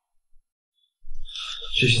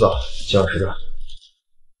去洗澡，今晚睡这儿。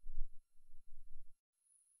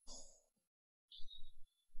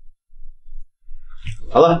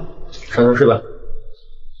好了，上床睡吧。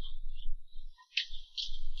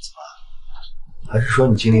还是说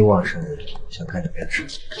你精力旺盛，想干点别的事？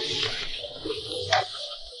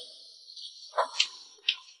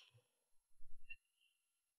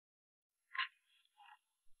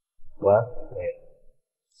晚安。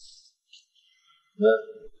你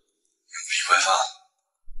会发？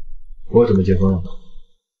我准备结婚了。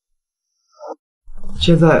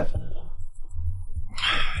现在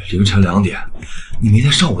凌晨2点，你明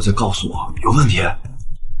天上午再告诉我，有问题？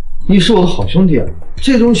你是我的好兄弟，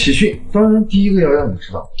这种喜讯当然第一个要让你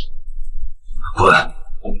知道。滚！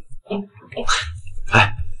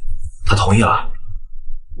哎，他同意了。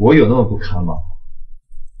我有那么不堪吗？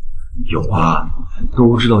有啊，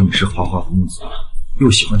都知道你是花花公子，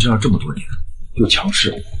又喜欢这样这么多年，又强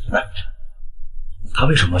势。哎，他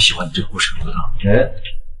为什么喜欢你这个不省油的呢？哎，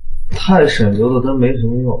太省油的灯没什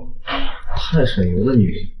么用，太省油的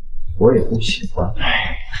女人我也不喜欢。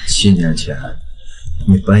7年前，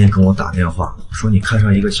你半夜跟我打电话说你看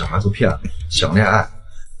上一个小孩子骗了，想恋爱，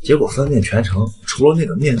结果翻遍全城，除了那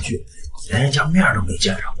个面具，连人家面都没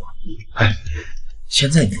见上过。哎，现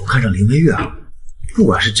在你又看上林微月了，不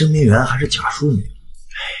管是真名媛还是假淑女，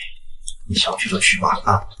哎，你想去就去吧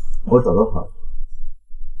啊！我找到他了。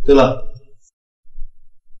对了，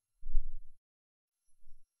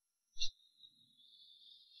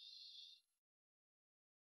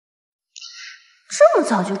这么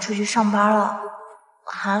早就出去上班了，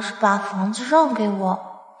还是把房子让给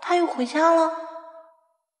我，他又回家了。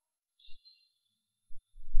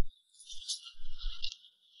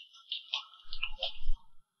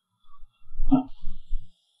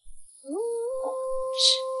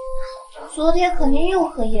昨天肯定又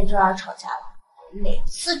和叶真儿吵架了，每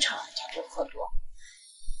次吵完架都喝多。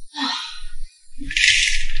唉。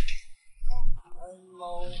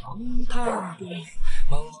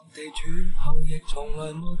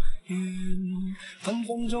分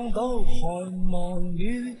分鐘都渴望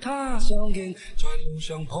與他相見，在路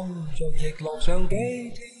上抱着亦樂上幾天。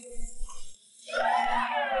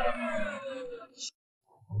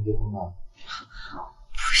我们结婚了？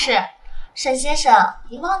不是，沈先生，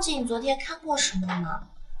你忘记你昨天看过什么了吗？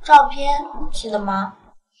照片记得吗？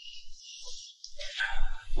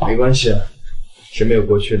没关系，谁没有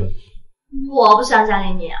过去呢？我不想嫁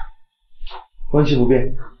给你。关系不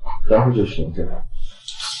变，待会就选这个。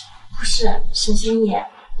不是，沈星野，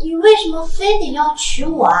你为什么非得要娶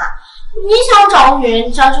我啊？你想找个女人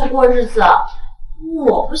将就过日子，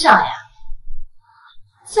我不想呀。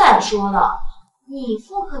再说了，你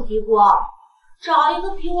富可敌国，找一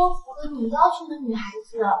个比我符合你要求的女孩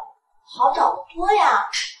子好找得多呀。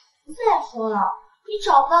再说了，你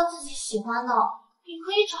找不到自己喜欢的，你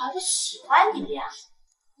可以找一个喜欢你的呀。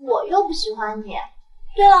我又不喜欢你。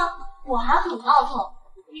对了，我还很闹腾，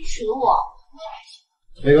你娶了我，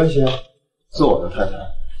没关系啊，做我的太太，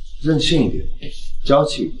任性一点，娇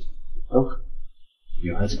气一点都可以。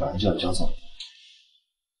女孩子本来就要焦躁。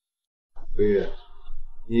微月，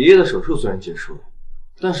你爷爷的手术虽然结束了，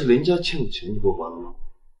但是林家欠的钱你不还了吗？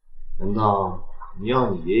难道你要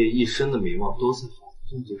你爷爷一生的名望都在法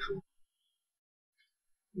庭上结束吗？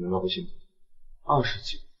你难道不信？20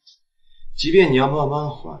几，即便你要慢慢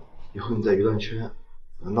还，以后你在舆论圈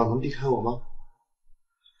难道能避开我吗？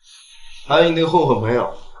还有你那个混混朋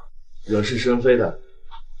友，惹是生非的，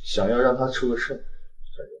想要让他出个事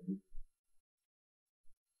很容易。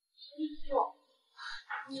师傅，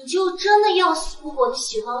你就真的要死不活的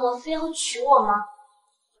喜欢我，非要娶我吗？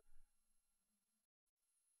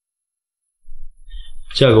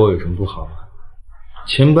嫁给我有什么不好啊？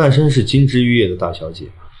前半生是金枝玉叶的大小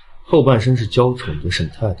姐，后半生是娇宠的沈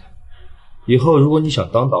太太。以后如果你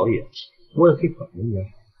想当导演，我也可以管着你啊。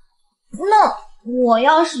那我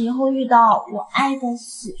要是以后遇到我爱的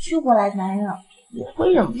死去活来的男人，我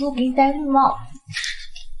会忍不住给你戴绿帽。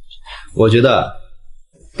我觉得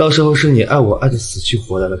到时候是你爱我爱的死去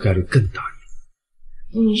活来的概率更大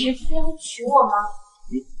一点。你是非要娶我吗？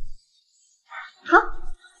好，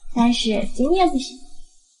但是今天不行。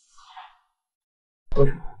为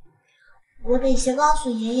什么？我得先告诉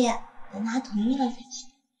爷爷，等他同意了才行。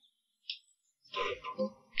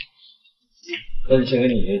那你先跟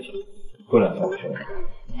你爷爷讲，过两天我去。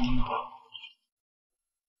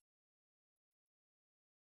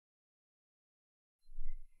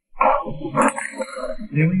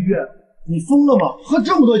林文月，你疯了吗？喝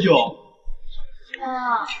这么多酒？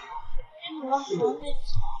妈，你怎么还没走？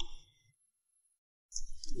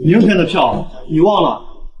明天的票你忘了？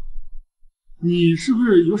你是不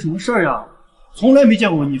是有什么事儿呀？从来没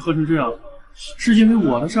见过你喝成这样，是因为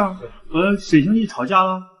我的事儿和沈经理吵架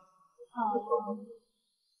了？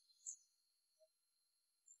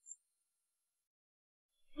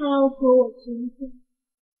他要和我结婚。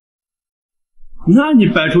那你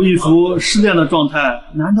摆出一副失恋的状态，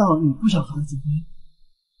难道你不想和他结婚？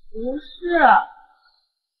不是，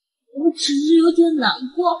我只是有点难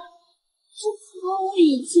过，这和我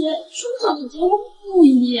以前说着的结婚不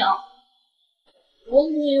一样，我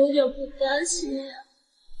也有点不甘心。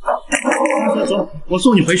走，我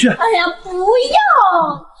送你回去。哎呀，不要，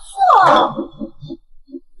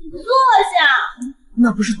坐下。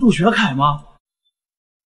那不是杜学凯吗？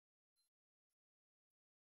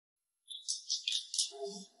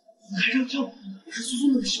你还让跳舞？你是苏苏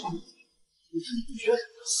那个小女子，你是杜学凯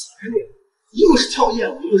的死人脸，又是跳艳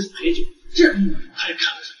舞又是陪酒，这还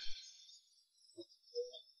看不上？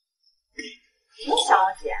林小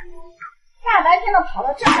姐，大白天的跑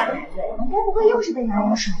到这儿来排队，该不会又是被男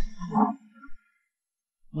人甩了？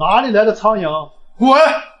哪里来的苍蝇？滚！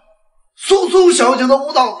苏苏小姐的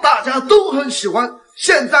舞蹈大家都很喜欢，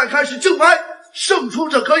现在开始竞拍，胜出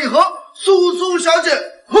者可以和苏苏小姐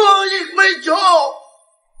喝一杯酒。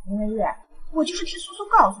林文月，我就是替苏苏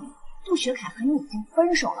告诉你，杜学凯和你已经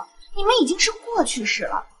分手了，你们已经是过去式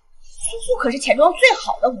了。苏苏可是钱庄最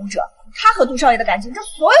好的舞者，她和杜少爷的感情，这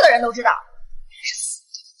所有的人都知道。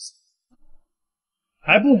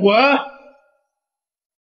还不滚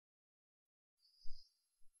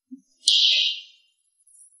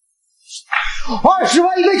！20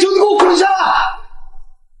万一杯酒，你给我滚下来！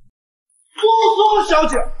苏苏小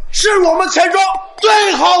姐是我们钱庄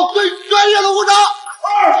最好最专业的舞者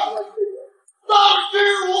，20万一杯酒，当之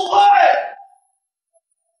无愧。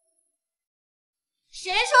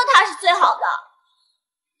谁说他是最好的？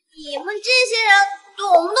你们这些人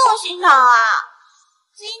懂不懂欣赏啊？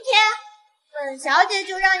今天本小姐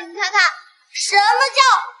就让你们看看什么叫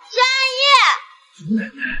专业。祖奶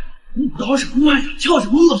奶，你搞什么乱呀？跳什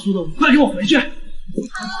么恶俗的舞？快给我回去！让我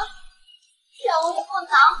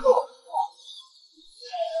难过。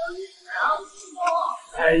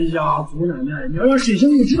哎呀，祖奶奶，你要让沈经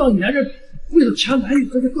理知道你来这为了前男友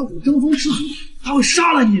在这歌舞争风吃醋，他会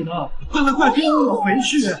杀了你的！快，跟我回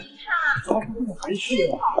去！早点跟我回去！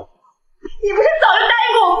你不是早就答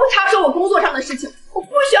应过我不插手我工作上的事情，我不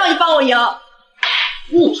需要你帮我赢。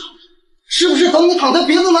不插手？是不是等你躺在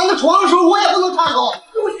别的男的床上的时候，我也不能插手？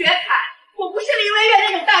杜学凯，我不是林文月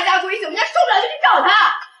那种大家闺秀，人家受不了就去找他。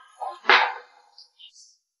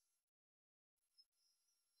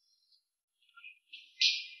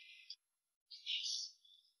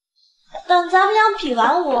等咱们俩比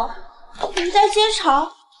完舞，我们再接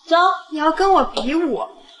潮。走，你要跟我比舞？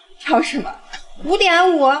跳什么？古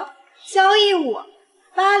典舞、交谊舞、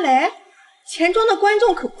芭蕾？钱庄的观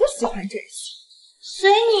众可不喜欢这些。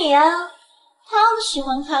随你呀，他们喜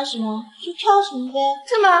欢看什么就跳什么呗。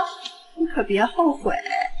是吗？你可别后悔。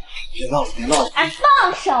别闹了！哎，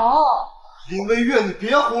放手！林微月，你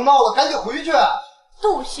别胡闹了，赶紧回去。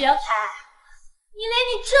杜学凯，你连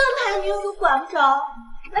你正牌女友都管不着，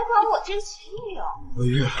来管我这前女友？微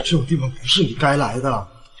月，这种地方不是你该来的，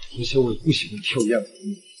而且我也不喜欢跳艳舞。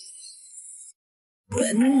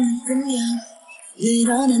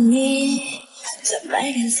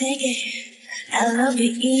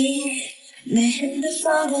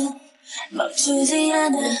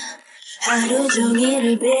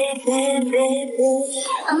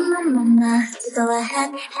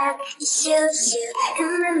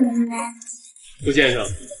顾先生，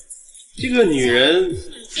这个女人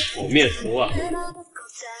我面熟啊。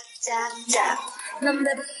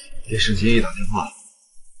给沈清义打电话，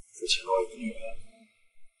说钱庄有个女人。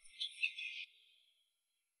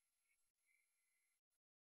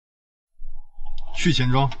去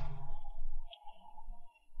钱庄，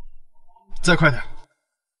再快点！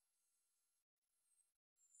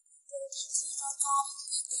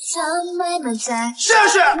谢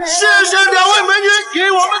谢两位美女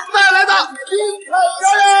给我们带来的精彩表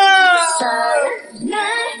演。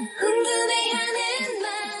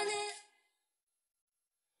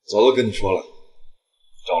早都跟你说了，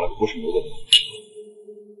找了个不省油的人。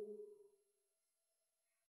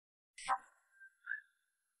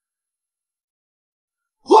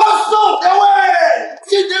欢送两位！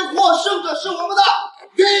今天获胜的是我们的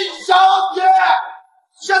林小姐。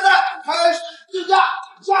现在开始竞价，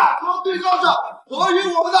价格最高者可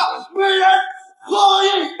与我们的美人喝一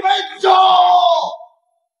杯酒。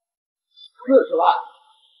40万，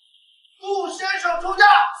杜先生出价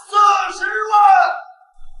40万。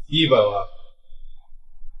100万。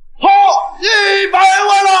好，100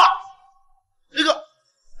万了。那个，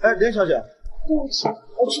哎，林小姐，对不起，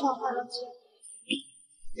我去把化妆间。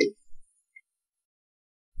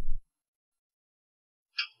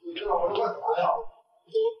你知道我是干啥呀？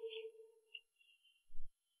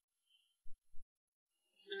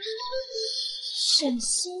沈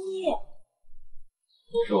星夜，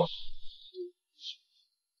是我。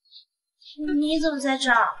你怎么在这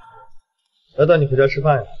儿？要带你回家吃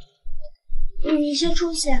饭呀。你先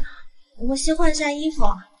出去，我先换下衣服。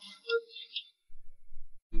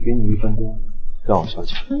给你1分钟，让我消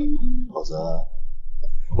气，否则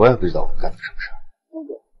我也不知道我干的什么事。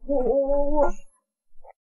我，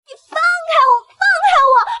你放开我，放开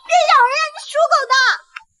我！别咬人，你属狗的！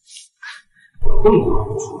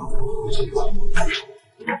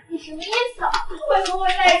你什么意思？会和我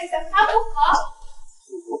在一起想他不好？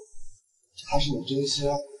他是有真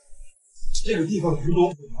心，这个地方鱼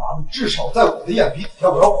龙混杂，至少在我的眼皮底下，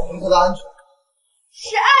我要保证他的安全。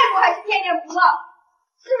是爱过还是念念不忘？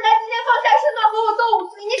是不是他今天放下身段和我斗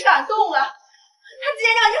舞，所以你感动了？他今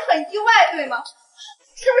天让你很意外，对吗？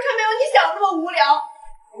是不是他没有你想的那么无聊？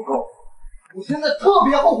不够，我现在特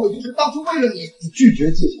别后悔，就是当初为了你拒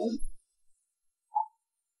绝借钱。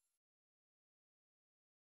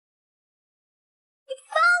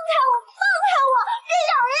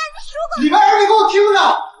李白儿，你给我听着！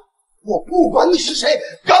我不管你是谁，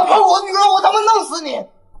敢碰我女儿，我他妈弄死你！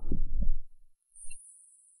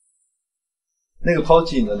那个抛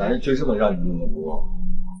弃你的男人就这么让你念念不忘？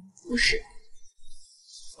不是，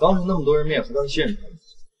当着那么多人面和他现实在一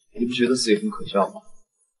起，你不觉得自己很可笑吗？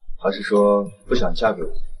还是说不想嫁给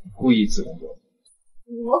我，故意自甘堕落？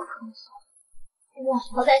我可笑，我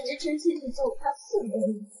好歹只称心去做他4年的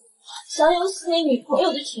女子，享有4年女朋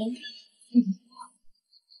友的权利。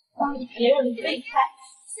当着别人的备胎，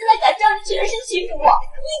现在敢仗着权势欺负我，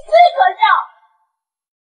你最可笑！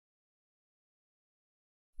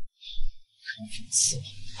真讽刺！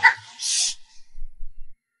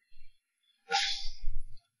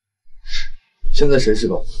现在谁是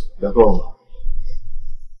狗？聊够了吗？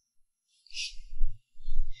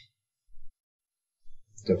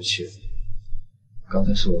对不起，刚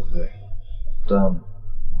才是我不对，但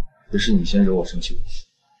也是你先惹我生气的。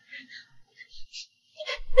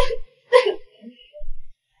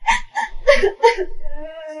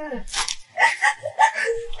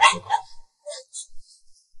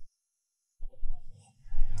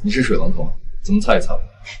你是水龙头，怎么擦也擦不干。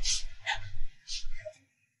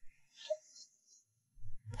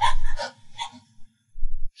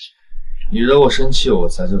你惹我生气，我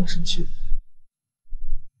才这么生气。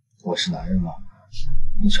我是男人吗？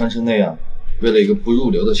你穿成那样，为了一个不入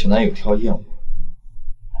流的前男友挑厌我，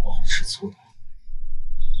我会吃醋的。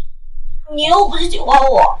你又不是喜欢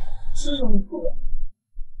我，是什么不了？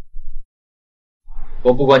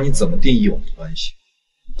我不管你怎么定义我们的关系，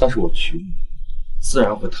但是我娶你，自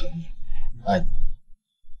然会疼你、爱你。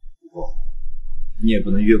不过，你也不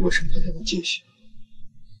能越过沈太太的界限。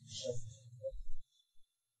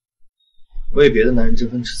为别的男人争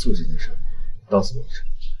风吃醋这件事，到此为止。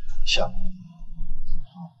下吧。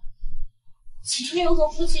情侣和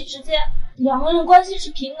夫妻之间，2个人关系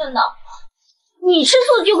是平等的。你吃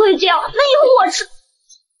醋就可以这样，那以后我吃，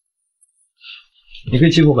你可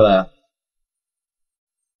以欺负回来啊。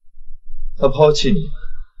他抛弃你，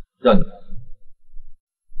让你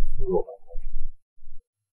我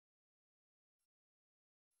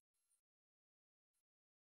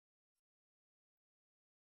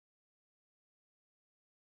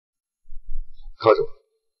靠着我。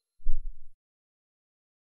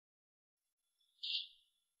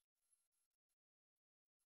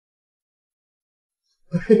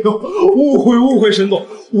哎呦，误会，沈总，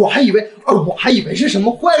我还以为是什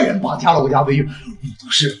么坏人绑架了我家微月，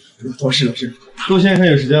多事了。杜先生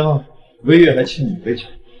有时间吗？微月还欠你1杯酒。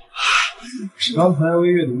刚才微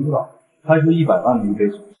月的舞蹈，他说100万的1杯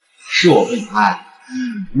酒，是我问你。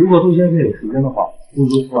如果杜先生有时间的话，不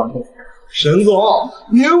如喝完再走。沈总，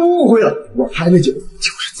您误会了，我开那酒就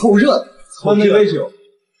是凑热闹。喝那杯酒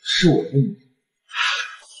是我问你。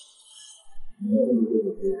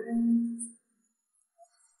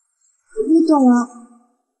我懂了。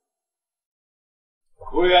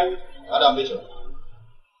服务员，拿2杯酒。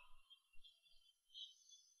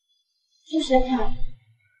朱学凯，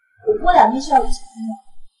我拨2杯需要有钱吗？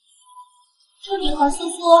周宁和苏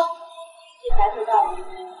苏也白得到了。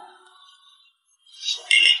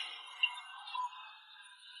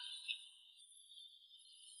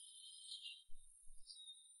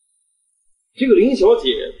这个林小姐，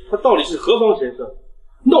她到底是何方神圣，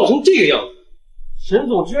闹成这个样子？沈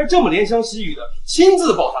总居然这么怜香惜玉的亲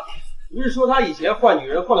自抱她，不是说他以前换女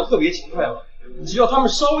人换的特别勤快吗？只要他们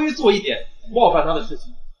稍微做一点冒犯他的事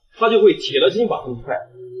情，他就会铁了心把他们踹。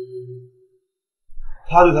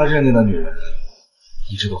他对他认定的女人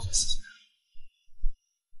一直都很死心。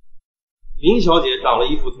林小姐长了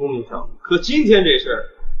一副聪明相，可今天这事儿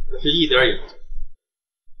可是一点也不假。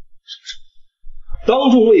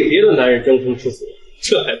当众为别的男人争风吃醋，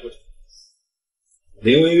这还不成？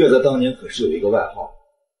林文月在当年可是有一个外号，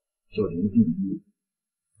叫林定一。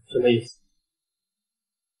什么意思？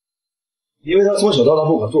因为他从小到大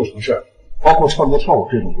不管做什么事儿，包括唱歌跳舞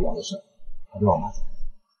这种无聊的事儿，他都要骂自己。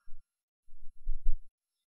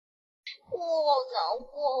我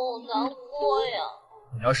好难过呀！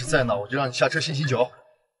你要是再闹，我就让你下车先醒酒。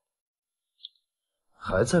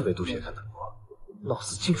还在为杜学凯难过，老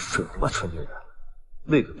子净水了吧，纯女人！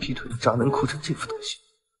为个劈腿的渣男哭成这副德行。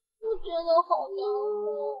我真的好难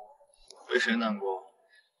过。为谁难过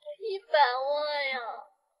？100万呀！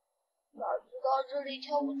哪知道这里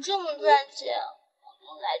跳舞这么赚钱，我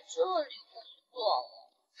就来这里工作了。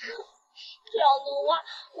这样的话，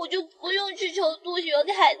我就不用去求杜学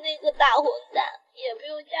凯那个大混蛋，也不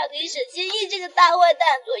用嫁给沈仙逸这个大坏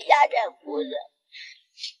蛋做压寨夫人。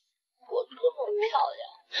我这么漂亮，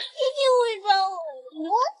一定会赚很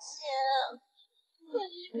多钱。可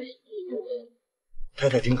惜被拒绝。太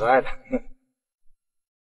太挺可爱的。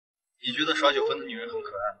你觉得耍酒疯的女人很可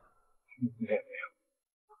爱吗？没有。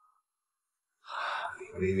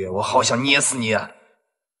微微，我好想捏死你啊！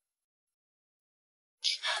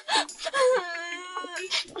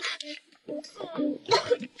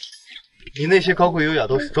你那些高贵优雅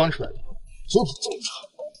都是装出来的，酒品这么差。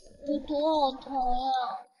我头好疼呀！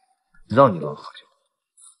让你乱喝酒。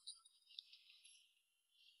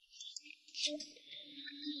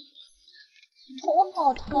头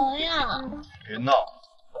好疼呀！别闹，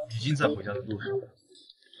已经在回家的路上了。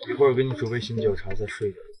一会儿给你准备醒酒茶，再睡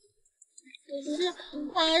一点。可是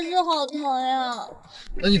还是好疼呀！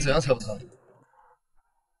那你怎样才不疼？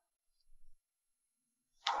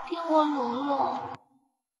给我揉揉。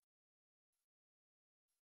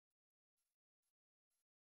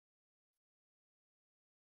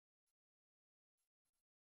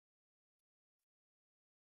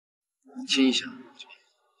亲一下。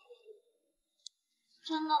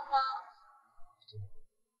真的吗？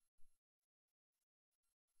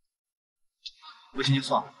不行就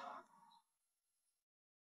算了。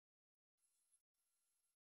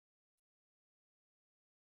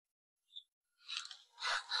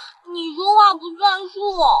你说话不算数。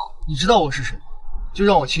你知道我是谁吗？就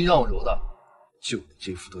让我亲让我揉的。就你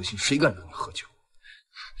这副德行，谁敢让你喝酒？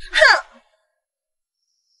哼！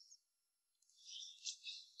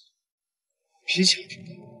脾气也挺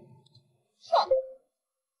大。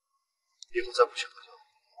以后再不许喝酒。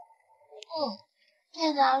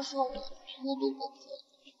太难受了，以后都不喝。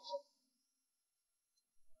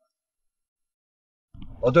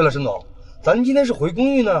哦，对了，沈总，咱今天是回公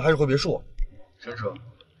寓呢，还是回别墅？沈叔，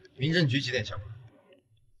民政局几点下班？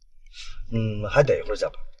还得一会儿下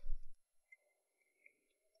班。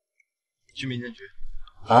去民政局。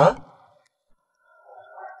啊？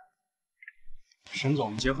沈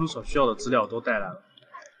总，结婚所需要的资料都带来了。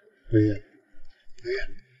微月，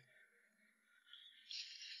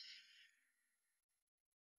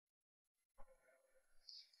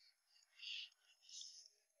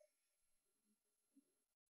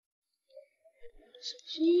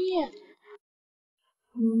沈夜，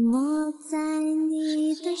我在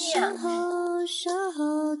你的身后守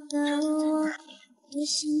候的我，我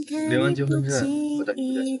心看你不经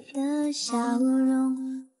意的笑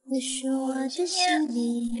容，会说我的心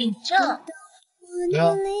里领证。对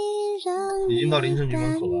啊，已经到民政局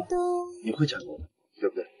门口了。你会嫁给我的，对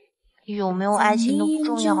不对？有没有爱情都不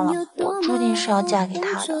重要了，我注定是要嫁给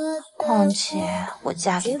他的。况且我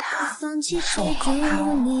嫁给他是我可盼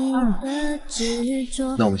望的。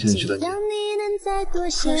那我们现在去登记。可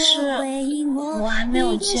是我还没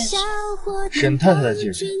有戒指。沈太太的戒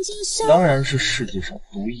指当然是世界上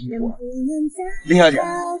独一无二。林小姐，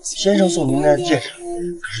先生送您的戒指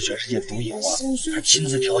可是全世界独一无二，他亲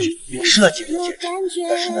自挑选并设计的戒指，但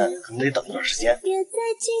是呢，可能得等一段时间。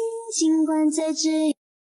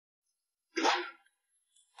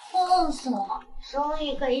痛死我！终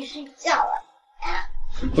于可以睡觉了。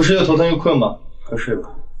不是又头疼又困吗？快睡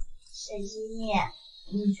吧。沈心怡，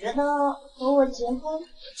你觉得和我结婚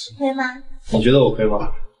吃亏吗？你觉得我亏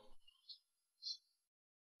吗？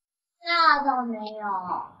那倒没有。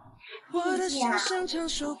毕竟啊，学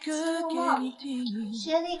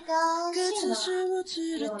历高，性格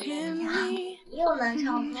好，又人样，又能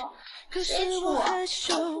唱歌，谁娶我？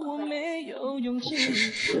是。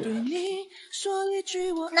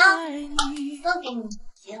那送给你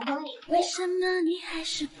结婚礼物。沈太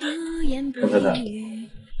太，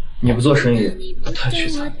你不做生意不太屈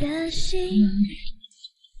才。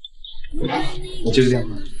我接个电话。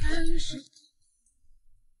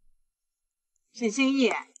沈心怡，你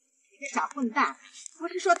个小混蛋，不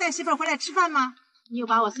是说带媳妇回来吃饭吗？你又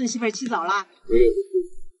把我孙媳妇气走了。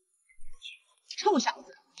臭小子，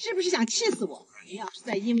是不是想气死我？你要是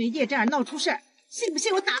再因为叶真儿闹出事儿，信不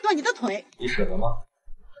信我打断你的腿？你舍得吗？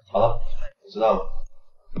好了，我知道了。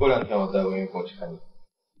过2天我带文员过去看你，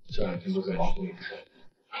这2天都在忙婚礼的事。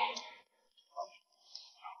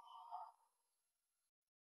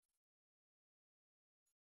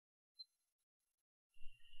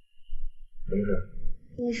什么事？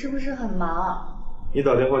你是不是很忙？你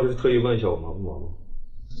打电话就是特意问一下我忙不忙吗？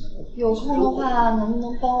有空的话，能不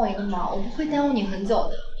能帮我一个忙？我不会耽误你很久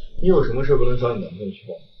的。你有什么事不能找你男朋友去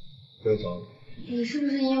办？不用找我。你是不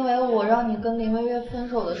是因为我让你跟林薇薇分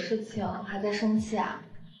手的事情还在生气啊？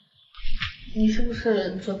你是不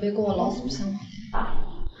是准备跟我老死不相往来啊？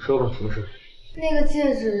说吧，什么事？那个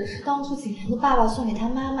戒指是当初景言的爸爸送给他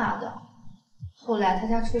妈妈的，后来他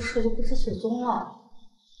家出事就不知所踪了。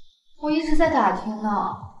我一直在打听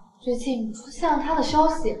呢，最近出现了他的消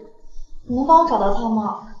息，你能帮我找到他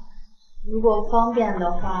吗？如果方便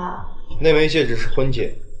的话。那枚戒指是婚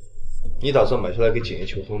戒，你打算买下来给景言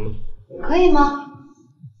求婚吗？可以吗？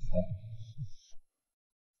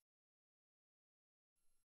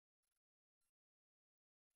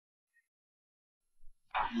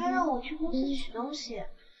他让我去公司取东西。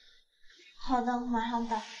好的，马上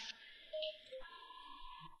到。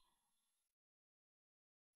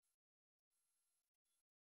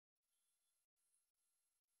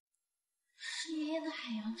是爷爷的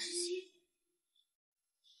海洋之心。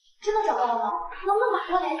真的找到了吗？能不能马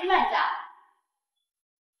上联系卖家？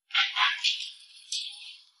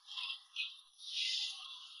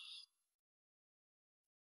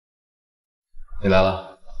你来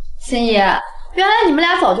了。心怡，原来你们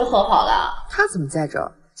俩早就和好了。他怎么在这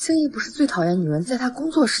儿？心怡不是最讨厌女人在他工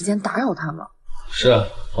作时间打扰他吗？是啊，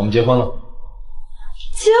我们结婚了。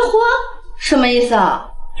结婚？什么意思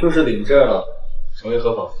啊？就是领证了，成为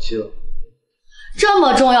合法夫妻了。这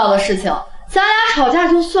么重要的事情，咱俩吵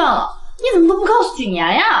架就算了，你怎么都不告诉景言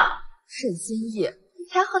呀？沈心怡，你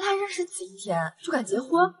才和他认识几天就敢结婚？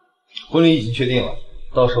婚礼已经确定了，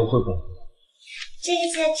到时候会公布。这个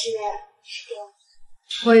戒指是给我。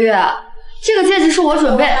辉月，这个戒指是我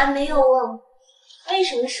准备。我还没有问为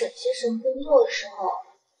什么沈先生工作的时候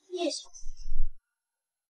叶小姐。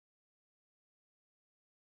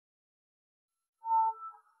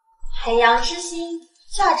海洋之心，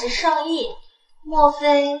价值上亿，莫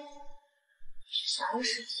非是想让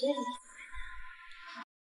沈先生？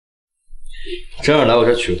真儿来我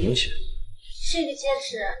这取个东西。这个戒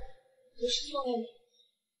指不是送给你，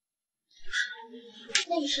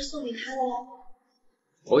那你是送给他的了？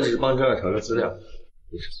我只是帮真儿查查资料，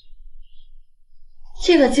不是。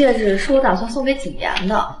这个戒指是我打算送给景言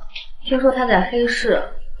的，听说他在黑市，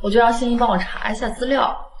我就让心怡帮我查一下资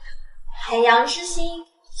料。海洋之心，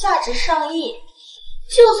价值上亿，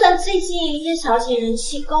就算最近叶小姐人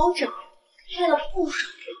气高涨，开了不少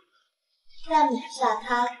店，但买下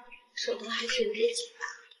它，手头还是有点紧吧？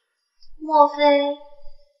莫非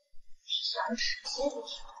是想沈先生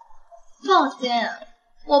听？放心，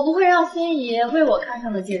我不会让心怡为我看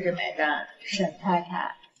上的戒指买单，沈太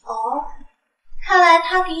太。哦，看来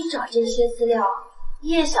他给你找这些资料，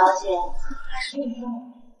叶小姐还是用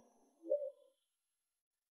功。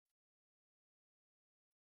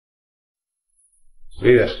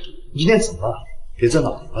月月，你今天怎么了？别再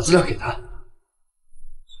闹了，把资料给他。昨天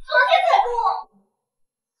才跟我，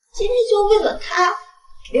今天就为了他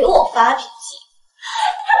给我发脾气，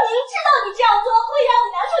他明知道你这样做会让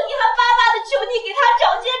你难受，你还巴巴的求你给他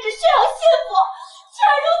找戒指炫耀幸福。既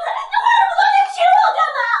然如此，你花这么多钱请我干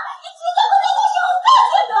嘛？你急怎么能够是我犯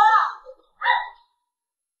贱的？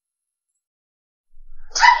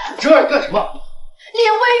这是干什么？林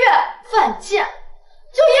微月犯贱，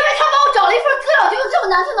就因为他帮我找了一份资料，就用这么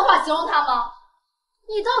难听的话形容他吗？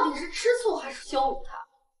你到底是吃醋还是羞辱他？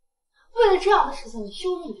为了这样的事情，你羞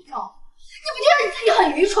辱你的丈夫，你不觉得你自己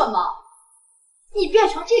很愚蠢吗？你变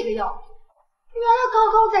成这个样子，原来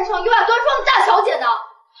高高在上、优雅端庄的大小姐呢？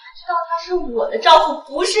知道他是我的丈夫，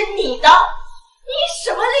不是你的。你以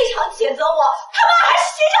什么立场谴责我？他妈还是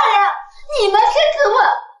心上人？你扪心自问，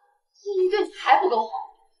心怡对你还不够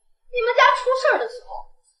好。你们家出事儿的时候，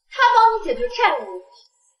他帮你解决债务问题；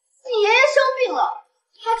你爷爷生病了，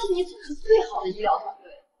他替你组织最好的医疗团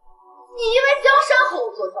队。你因为江山和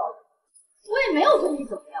我做交易，我也没有对你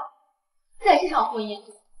怎么样。在这场婚姻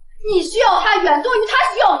中，你需要他远多于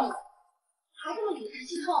他需要你，还这么理直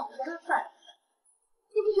气壮的说他犯贱，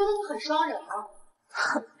你不觉得你很伤人吗？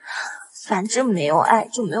哼，反正没有爱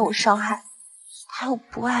就没有伤害，他又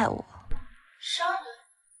不爱我，伤人？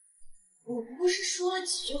我不过是说了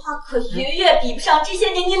几句话，可远远比不上这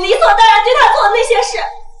些年你理所当然对他做的那些事。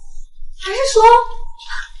还是说，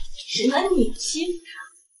只能你欺负他？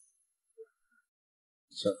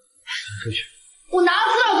算了，出去。我拿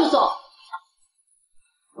了资料就走。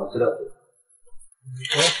把资料给我。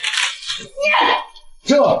你，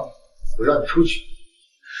这我让你出去。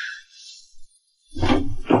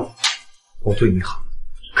我对你好，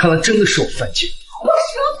看来真的是我犯贱。我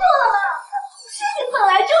说错了吗？事情本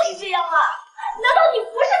来就是这样啊！难道你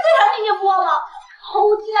不是对他念念不忘吗？毫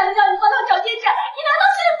无情感的让你帮他找戒指，你难道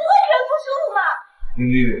心里不会觉得不舒服吗？林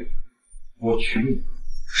月月，我娶你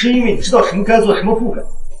是因为你知道什么该做，什么不该，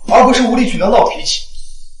而不是无理取闹闹脾气。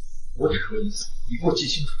我只说一次，以后记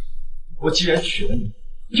清楚。我既然娶了你，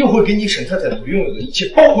就会给你沈太太所拥有的一切，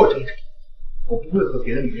包括争吵。我不会和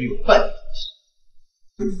别的女人有半点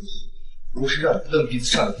关系。不是让你愣鼻子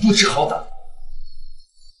上的不知好歹。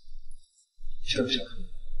想不想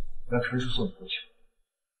让陈叔送你回去？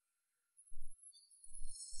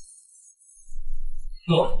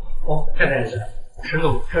哦，太太是陈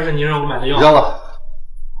总，这是您让我买的药。让了，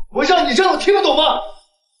我让你让，听得懂吗？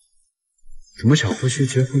怎么小夫妻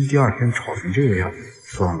结婚第二天吵成这个样子？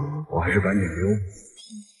算了，我还是赶紧溜。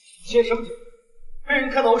先什么酒？被人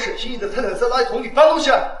看到我沈心怡的太太在垃圾桶里搬东西，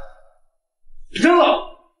扔了。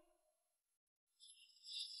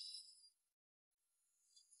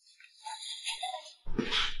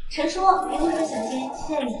陈叔，您喝水小心，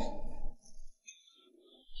谢谢你。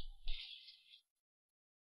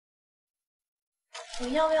我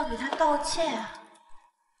要不要给他道歉啊？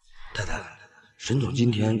太太，沈总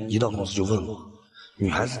今天一到公司就问我，女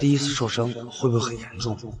孩子第一次受伤会不会很严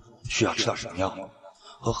重，需要吃点什么药，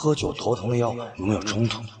和喝酒头疼的药有没有冲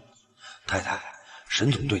突？太太，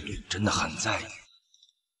沈总对你真的很在意。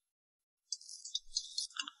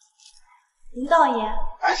林导演，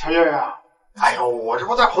哎，小月月，哎呦，我这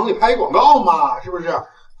不在棚里拍一广告吗？是不是？啊，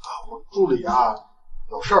我助理啊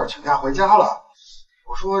有事儿请假回家了。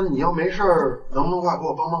我说你要没事能不能过来给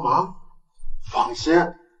我帮帮忙？放心，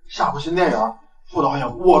下部新电影副导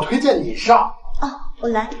演我推荐你上。哦，我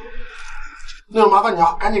来。那就麻烦你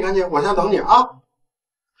啊，赶紧，我现在等你啊。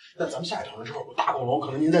那咱们下一场的时候有大恐龙，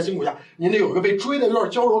可能您再辛苦一下，您得有一个被追的有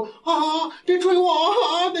点娇柔啊，别追我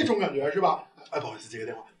啊那种感觉是吧？哎，不好意思，接个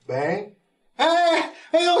电话。喂。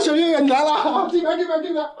哎呦，小月月你来了，这边。真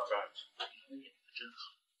好，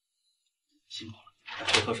辛苦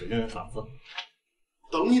了，多喝水润润嗓子。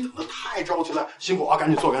等你等的太着急了，辛苦啊，赶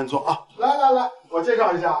紧坐啊！来，我介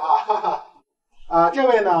绍一下啊，这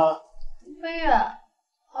位呢，飞月，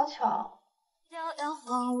好巧。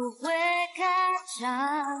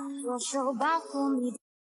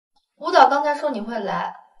舞蹈刚才说你会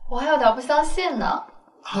来，我还有点不相信呢。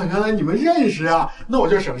啊，原来你们认识啊，那我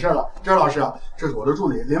就省事了。甄老师啊，这是我的助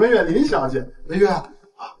理林文月林小姐。文月啊，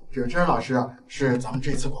这个甄老师啊是咱们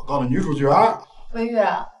这次广告的女主角。文月，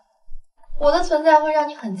我的存在会让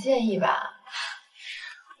你很介意吧？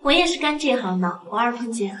我也是干这行的，偶尔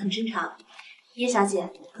碰见很正常。叶小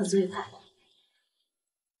姐，合作愉快。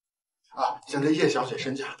啊，现在叶小姐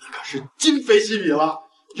身价那可是今非昔比了。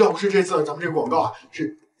要不是这次咱们这个广告啊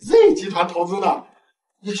是 Z 集团投资的，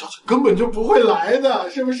叶小姐根本就不会来的，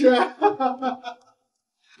是不是？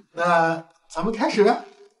那咱们开始，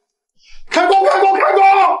开工！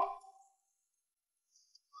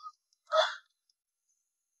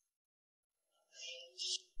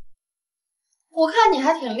我看你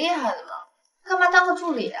还挺厉害的呢，干嘛当个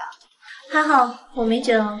助理啊？还好，我没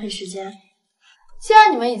觉得浪费时间。既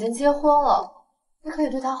然你们已经结婚了，你可以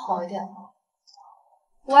对他好一点吗？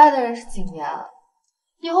我爱的人是景言，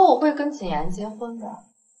以后我会跟景言结婚的，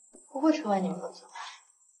不会成为你们的阻碍。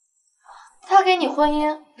他给你婚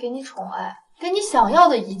姻，给你宠爱，给你想要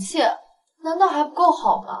的一切，难道还不够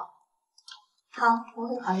好吗？好，我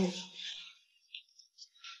会考虑。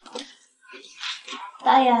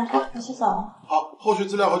导演，我先走了。好，后续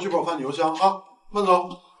资料和剧本我发你邮箱啊，慢走。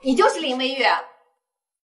你就是林微月，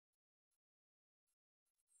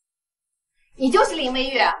你就是林微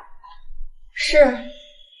月。是。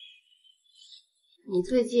你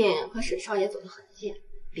最近和沈少爷走得很近，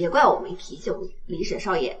别怪我没提醒你，离沈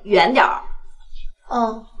少爷远点儿。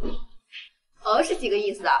是几个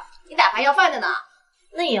意思的？你打牌要饭的呢？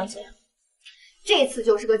那也要这样。这次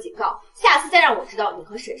就是个警告，下次再让我知道你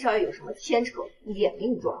和沈少爷有什么牵扯，脸给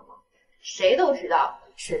你撞了。谁都知道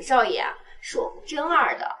沈少爷啊是我们真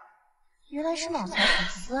二的。原来是脑残粉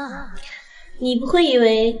丝啊！你不会以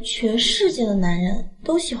为全世界的男人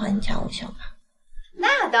都喜欢你家偶像吧？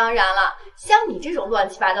那当然了，像你这种乱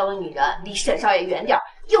七八糟的女人，离沈少爷远点儿。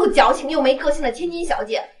又矫情又没个性的千金小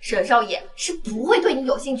姐，沈少爷是不会对你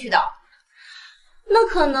有兴趣的。那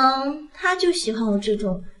可能他就喜欢我这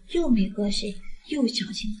种又没个性又矫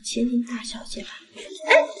情的千金大小姐吧。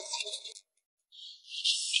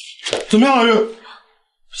怎么样，老玉？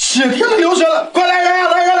血天的流血了，快来人呀！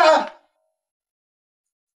来人来！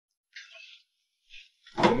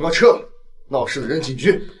广告撤了，闹事的人警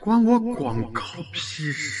局。关我广告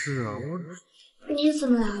屁事啊！你怎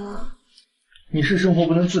么来了？你是生活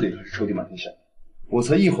不能自理，还是抽屉满天下？我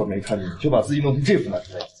才一会儿没看见你，就把自己弄成这副难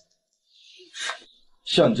看样子。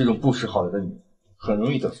像你这种不识好歹的女人，很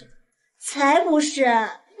容易得罪人。才不是，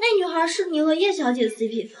那女孩是你和叶小姐的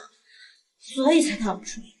CP 粉，所以才看不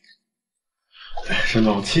出名的。沈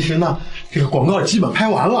总，其实呢，这个广告也基本拍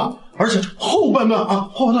完了，而且后半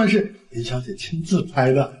段是林小姐亲自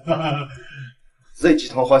拍的。Z 集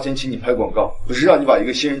团花钱请你拍广告，不是让你把一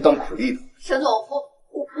个新人当苦力的。沈总，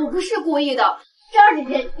我不是故意的。这儿姐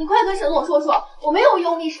姐，你快跟沈总说说，我没有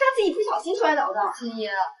用力，是他自己不小心摔倒的。金怡，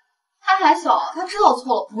他还小，他知道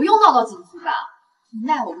错了，不用闹到警局吧？你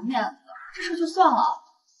卖我个面子，这事就算了。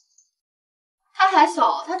他还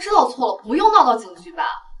小，他知道错了，不用闹到警局吧？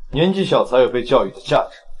年纪小才有被教育的价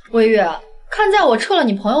值。微月，看在我撤了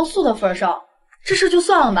你朋友素的份上，这事就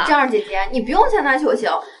算了吧。这儿姐姐，你不用向他求情，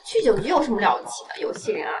去警局有什么了不起的？有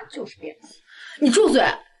些人啊，就是变心。你住嘴！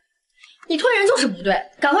你推人就是不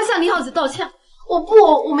对，赶快向林小姐道歉。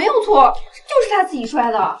我没有错，就是他自己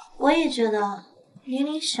摔的。我也觉得年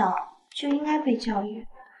龄小就应该被教育，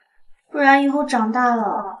不然以后长大了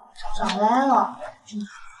长歪了。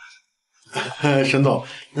沈总，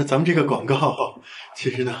那咱们这个广告，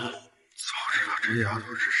其实呢，早知道这丫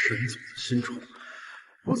头是沈总的新宠，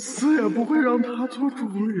我死也不会让她做助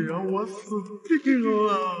理啊！我死定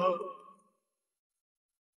了。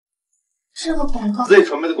这个广告 Z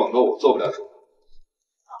传媒的广告我做不了主。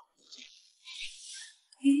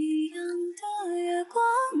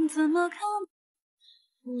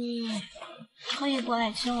你可以过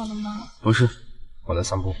来接我的吗？不是，我在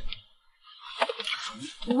散步。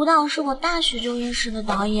吴导是我大学就认识的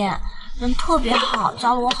导演，人特别好，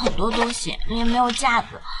教了我很多东西，也没有架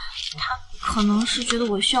子。他可能是觉得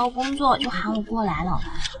我需要工作，就喊我过来了。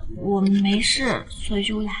我没事，所以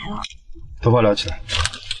就来了。头发撩起来。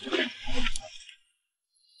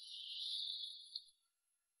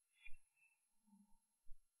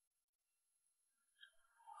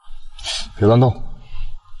别乱动。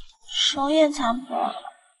手也残破了。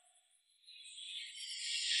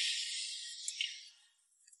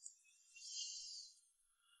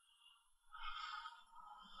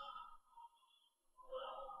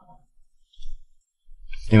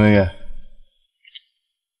林文月，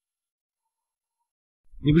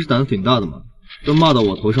你不是胆子挺大的吗？都骂到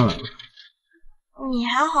我头上来了。你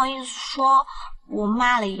还好意思说？我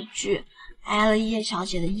骂了一句，挨了叶小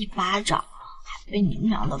姐的一巴掌，还被你们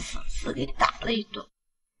俩的粉丝给打了一顿，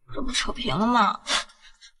这不扯平了吗？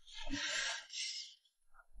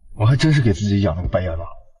我还真是给自己养了个白眼狼。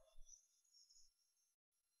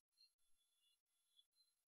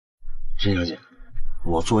沈小姐，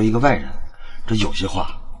我作为一个外人，这有些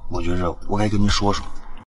话，我觉着我该跟您说说。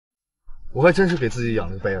我还真是给自己养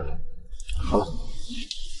了个白眼狼。好了。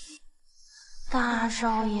大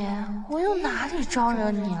少爷，我又哪里招惹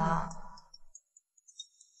你了？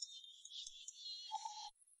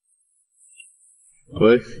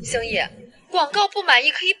喂，星野，广告不满意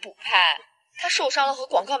可以补拍，他受伤了和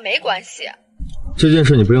广告没关系。这件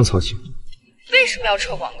事你不用操心。为什么要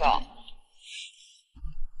撤广告？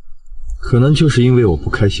可能就是因为我不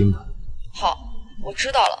开心吧。好，我知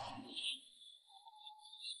道了。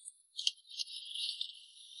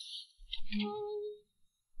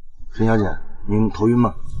沈小姐，您头晕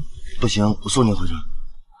吗？不行，我送您回去。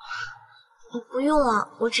不用了，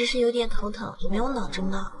我只是有点头疼，没有脑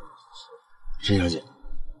震荡。沈小姐，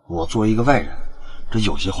我作为一个外人，这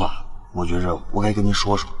有些话，我觉着我该跟您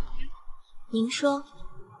说说。您说。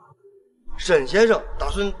沈先生打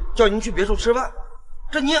算叫您去别墅吃饭，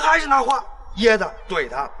这您还是拿话噎他怼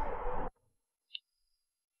他。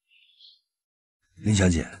林小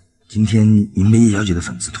姐，今天您被叶小姐的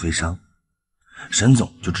粉丝推伤，沈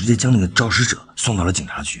总就直接将那个肇事者送到了警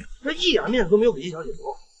察局，这一点面子都没有给叶小姐留。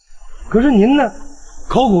可是您呢，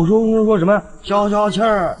口口声声说什么消消气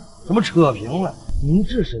儿，什么扯平了，您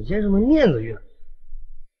置沈先生的面子于哪？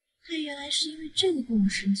他原来是因为这个跟我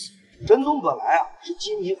生气。沈总本来是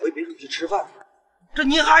接您回别墅去吃饭，这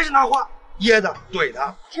您还是拿话噎他怼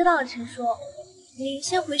他。知道了，陈叔，您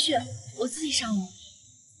先回去，我自己上楼。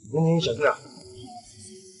您小心点。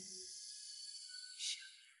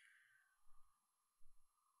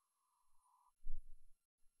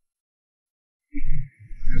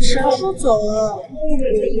陈叔走了，我一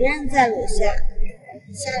个人在楼下，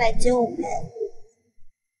下来接我呗。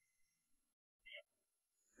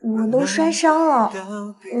我都摔伤了，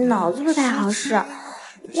脑子不太好使，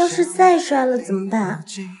要是再摔了怎么办？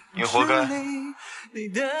你活该。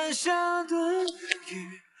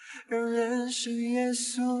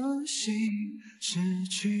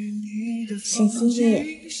沈心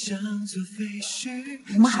怡，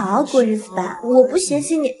我们好好过日子吧，我不嫌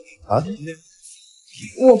弃你啊。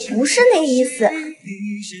我不是那意思。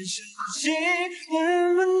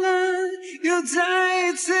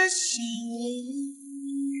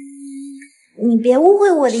你别误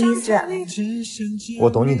会我的意思。我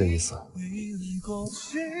懂你的意思。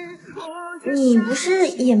你不是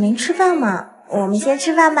也没吃饭吗？我们先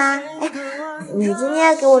吃饭吧。哎，你今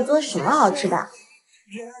天给我做什么好吃的？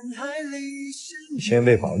先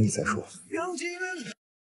喂饱你再说。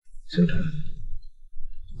沈太太，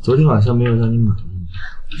昨天晚上没有让你满意。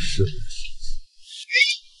是，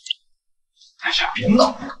大家别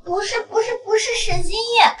闹！不是，沈心怡，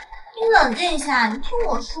你冷静一下，你听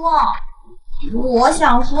我说。我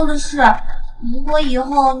想说的是，如果以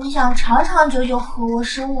后你想长长久久和我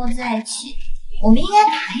生活在一起，我们应该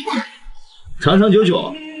打一打。长长久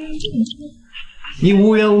久？你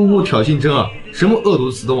无缘无故挑衅真啊，什么恶毒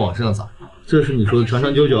词都往身上砸，这是你说的长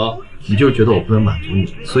长久久？你就是觉得我不能满足你，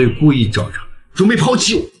所以故意找茬，准备抛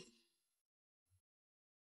弃我。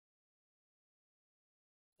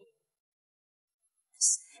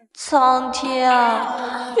苍天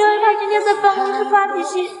啊！原来他今天在办公室发脾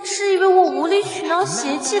气，是因为我无理取闹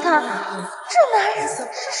嫌弃他。这男人是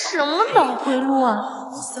什么脑回路啊？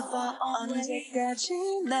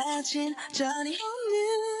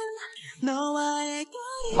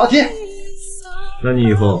老铁，那你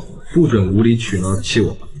以后不准无理取闹气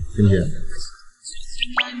我，听见？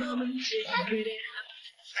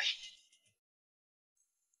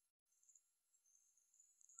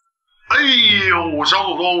哎呦，小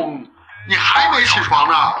祖宗，你还没起床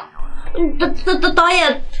呢？导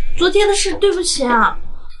演，昨天的事对不起啊。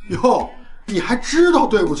哟，你还知道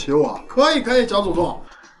对不起我？可以，小祖宗，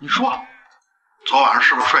你说，昨晚上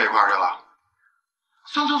是不是睡一块去了？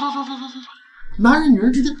走，男人女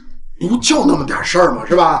人之间不就那么点事儿吗？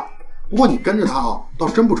是吧？不过你跟着他啊，倒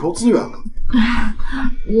真不愁资源了。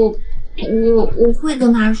我会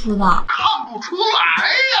跟他说的。看不出来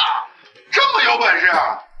呀，这么有本事。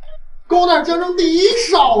勾那江城第一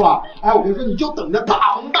烧了，哎，我跟你说，你就等着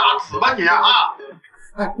大红大紫吧你啊！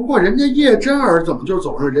哎，不过人家叶真儿怎么就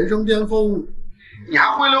走上人生巅峰，你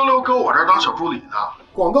还灰溜溜搁我这儿当小助理呢？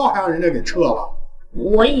广告还让人家给撤了。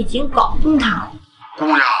我已经搞定他了。姑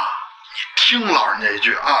娘，你听老人家一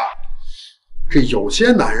句啊，这有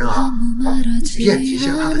些男人啊，惦记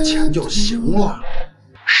下他的钱就行了，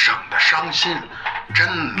省得伤心。真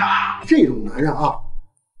的，这种男人啊。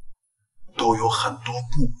都有很多不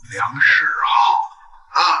良嗜好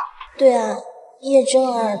啊！对啊，叶真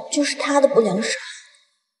儿就是他的不良嗜好。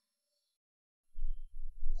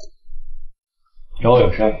找我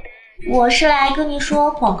有事？我是来跟你说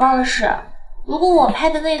广告的事。如果我拍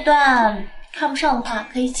的那段看不上的话，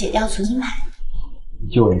可以解掉存金牌。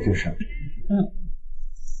就为这事？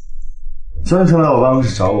专程来我办公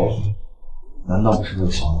室找我，难道不是为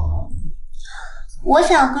了想我吗？我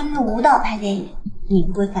想跟着舞蹈拍电影，你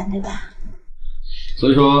不会反对吧？所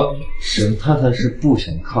以说，沈太太是不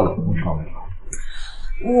想靠老公上位吧？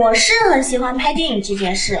我是很喜欢拍电影这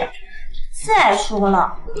件事。再说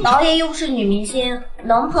了，导演又是女明星，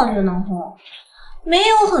能捧就能红，没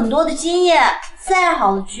有很多的经验，再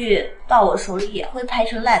好的剧到我手里也会拍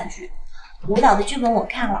成烂剧。舞蹈的剧本我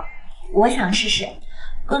看了，我想试试，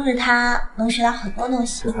跟着他能学到很多东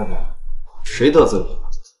西。谁得罪我了？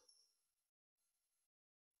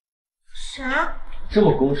啥？这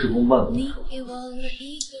么公事公办的？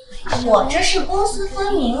我这是公私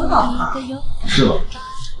分明，好不好？是吗？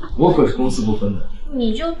我可是公私不分的。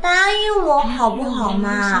你就答应我好不好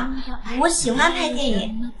嘛？我喜欢拍电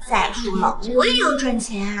影，再说了，我也要赚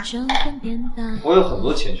钱啊。我有很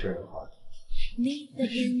多钱去让人花。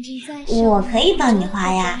我可以帮你花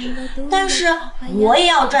呀，但是我也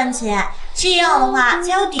要赚钱，这样的话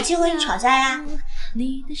才有底气和你吵架呀。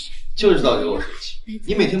就知道惹我生气，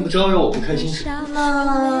你每天不招惹我不开心是吧？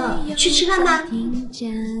那去吃饭吧。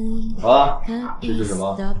好啊，去吃什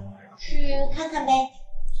么？去看看呗。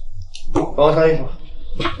帮我穿衣服。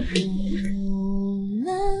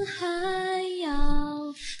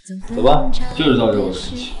走吧，就知道惹我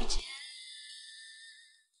生气，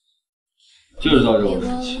就知道惹我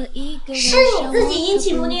生气。是你自己阴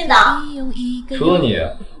晴不定的。除了你，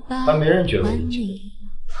还没人觉得我阴晴不定。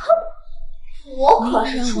我可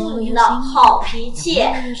是出名的好脾气。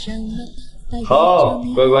好，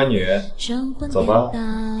乖乖女，走吧。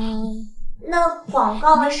那广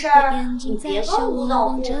告的事儿，你别跟舞蹈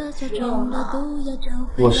部弄了。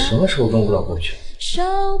我什么时候跟舞蹈过不去？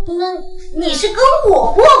你是跟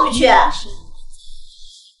我过不去。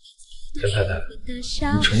陈太太，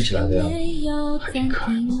你宠起来的样子还挺可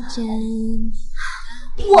爱。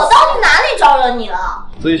我到底哪里招惹你了？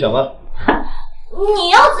自己想吧。你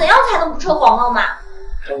要怎样才能不撤广告嘛？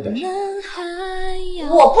看点。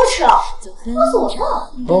我不撤，告诉我错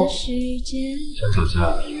了。哦，想吵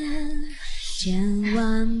架？千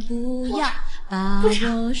万不要不吵，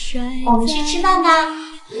我们去吃饭吧，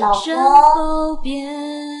老公。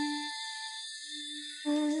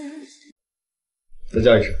再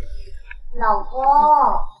叫一声。老公。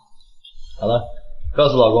好了，告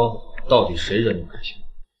诉老公，到底谁惹你不开心？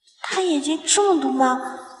他眼睛这么毒吗？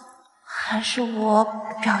还是我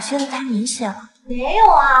表现的太明显了？没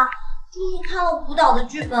有啊，就是看了舞蹈的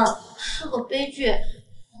剧本是个悲剧，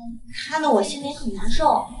看得我心里很难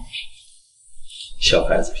受。小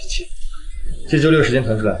孩子脾气，这周六时间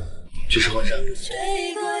腾出来，去吃婚纱。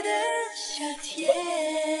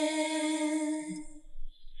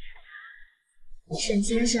沈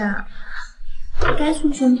先生，该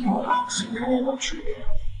送胸口了，沈太太都吃不了。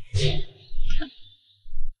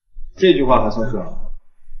这句话还算顺。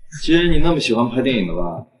既然你那么喜欢拍电影的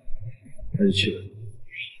话，那就去吧。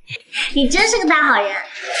你真是个大好人。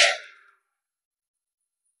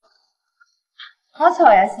好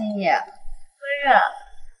巧呀，心怡，温润。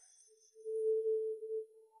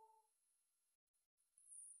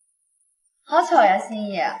好巧呀，心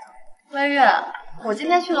怡，温润。我今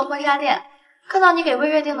天去了婚纱店，看到你给魏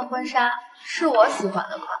月订的婚纱，是我喜欢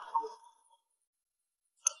的款。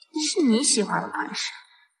是你喜欢的款式。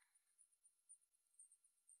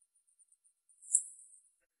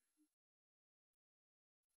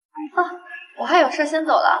啊，我还有事先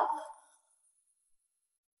走了。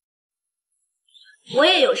我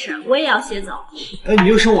也有事，我也要先走。哎，你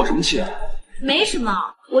又生我什么气啊？没什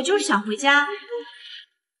么，我就是想回家。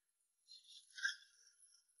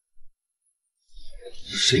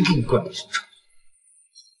谁给你灌的什么臭？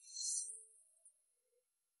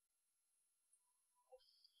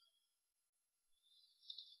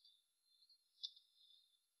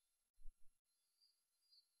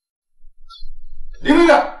林薇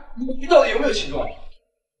薇，你到底有没有情况？你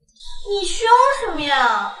凶什么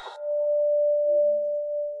呀？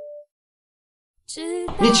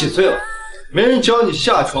你几岁了？没人教你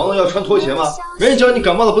下床了要穿拖鞋吗？没人教你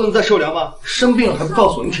感冒了不能再受凉吗？生病了还不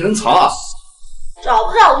告诉我，你舔人槽啊？找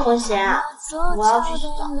不着拖鞋，我要去洗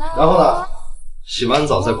澡。然后呢？洗完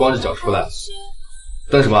澡再光着脚出来，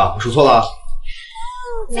等什么？我说错了？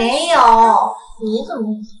没有，你怎么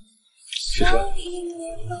会？去吃饭。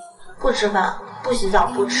不吃饭，不洗澡，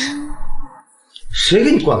不吃。谁给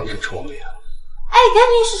你惯了一身臭毛病啊？哎，该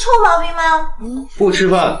你是臭毛病吗？不吃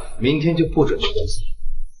饭，明天就不准去公司。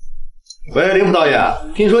喂，林副导演，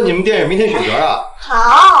听说你们电影明天选角啊？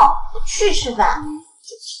好，去吃饭。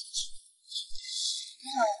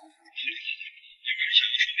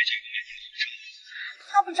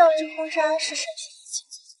他不知道这婚纱是沈群的亲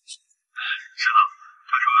自做的。知道，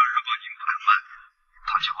他说如果您不肯卖，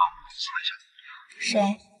他就往我公司买下。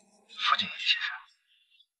谁？傅景言先生。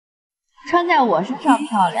穿在我身上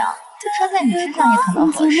漂亮，穿在你身上也可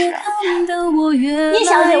能合适。叶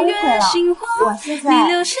小姐误会了，我现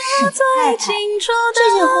在是沈太太，这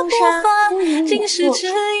件婚纱都由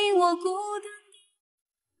我做主。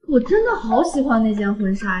我真的好喜欢那件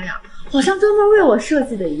婚纱呀，好像专门为我设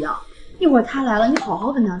计的一样。一会儿他来了，你好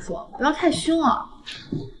好跟他说，不要太凶啊。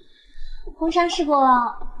婚纱试过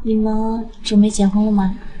了，你们准备结婚了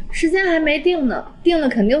吗？时间还没定呢，定了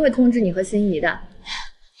肯定会通知你和心仪的。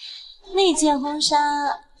那件婚纱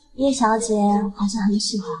叶小姐好像很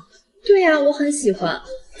喜欢。对呀，我很喜欢，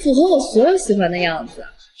符合我所有喜欢的样子。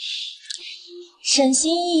沈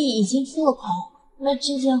心意已经付了款，那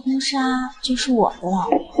这件婚纱就是我的了，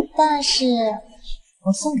但是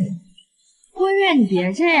我送给你。温月，你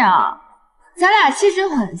别这样，咱俩气质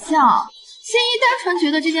很像。心意单纯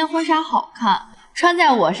觉得这件婚纱好看，穿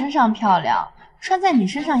在我身上漂亮，穿在你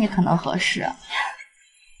身上也可能合适。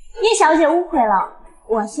叶小姐误会了，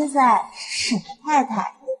我现在是沈太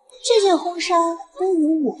太，这件婚纱都由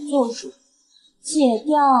我做主，剪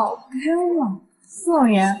掉、扔了、送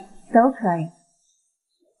人都可以。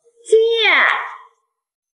心意，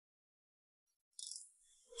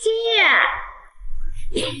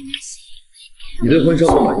心意，你对婚纱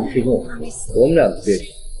不满意可以跟我说，我们俩的别扭，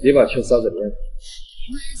别把气撒在别人。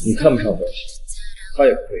你看不上欢喜，他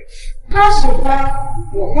也不会。他喜欢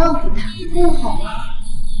我让给他，不好吗？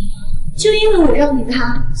就因为我让给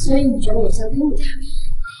他，所以你觉得我在侮辱他？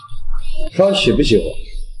他喜不喜欢，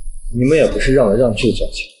你们也不是让来让去的交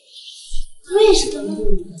情。为什么侮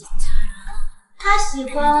辱？他喜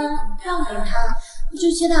欢让给他，不就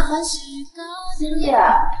皆大欢喜？心意，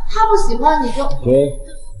他不喜欢你就行，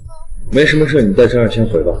没什么事，你带张二先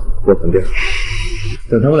回吧，我旁边。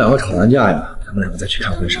等他们两个吵完架呀，他们两个再去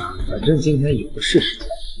看婚纱。反正今天有的是时间。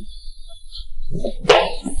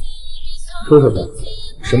说说看，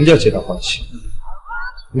什么叫皆大欢喜？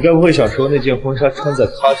你该不会想说那件婚纱穿在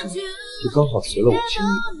他身上，就刚好随了我心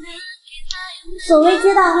意？所谓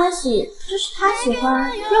皆大欢喜，就是他喜欢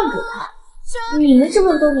让给他。你们这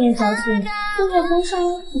么多年交情，送件婚纱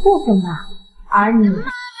不过分吧？而你一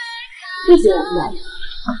直也不了解。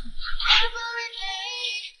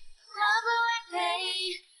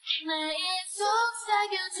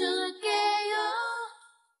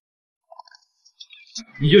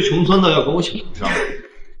你就穷酸到要跟我抢婚纱？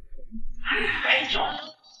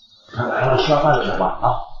看来了，吃完饭就走吧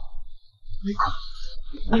啊！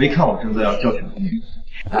没看我正在要教训你？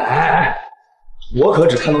哎，我可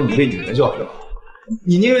只看懂你被女人教训了。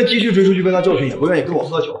你宁愿继续追出去被他教训，也不愿意跟我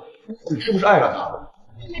喝酒，你是不是爱上他了？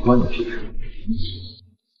关你屁事！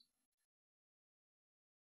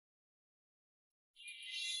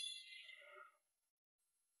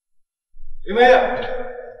林梅，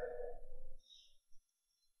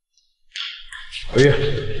文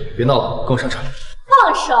玉，别闹了，跟我上车。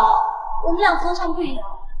放手！我们俩风向不一样。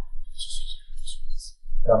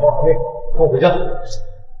感冒黑，跟我回家。上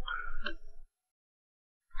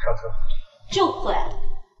车。就会。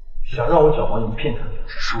想让我搅黄你骗他，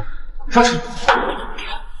直说。上车。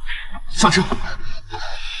上车。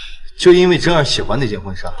就因为真儿喜欢那件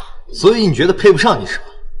婚纱，所以你觉得配不上你是吧？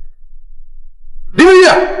林文玉，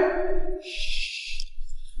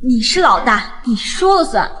你是老大，你说了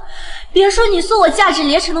算。别说你送我价值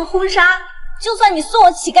连城的婚纱，就算你送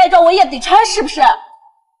我乞丐装，我也得穿，是不是？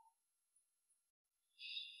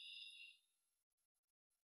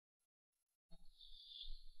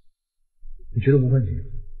你觉得无关紧要？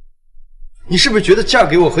你是不是觉得嫁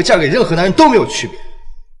给我和嫁给任何男人都没有区别？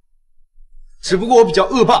只不过我比较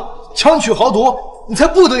恶霸，强取豪夺，你才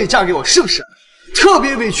不得已嫁给我，是不是？特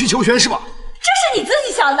别委曲求全是吧？这是你自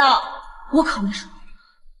己想的，我可没说。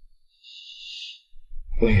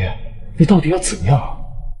文宇，你到底要怎样？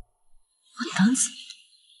我能怎么？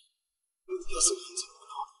要怎么样怎么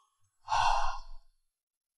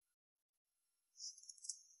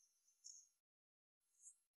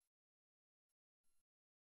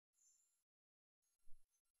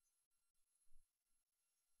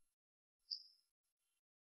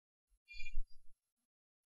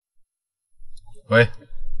喂，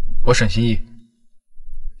我沈心怡，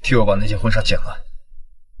替我把那件婚纱剪了。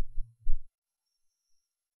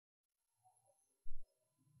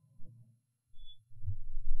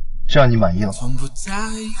这样你满意了吗？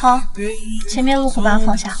好，前面路口把它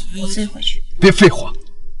放下，我自己回去。别废话，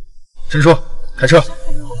陈叔，开车。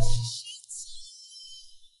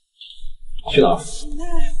去哪儿？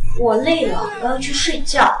我累了，我要去睡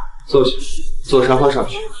觉。坐下，坐沙发上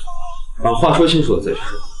去，把话说清楚了再说。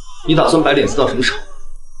你打算摆脸子到什么时候？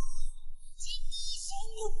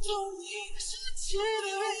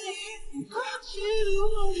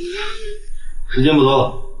时间不多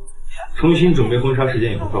了，重新准备婚纱时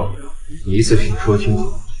间也不够，你一次性说清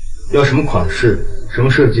楚，要什么款式，什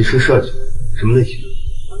么设计师设计，什么类型。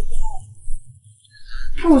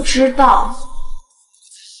不知道。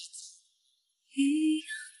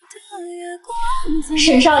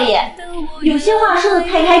沈少爷，有些话说的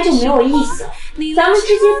太开就没有意思，咱们之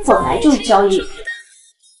间本来就是交易。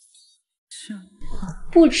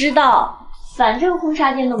不知道，反正婚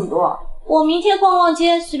纱店那么多，我明天逛逛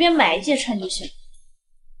街，随便买一件穿就行。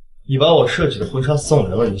你把我设计的婚纱送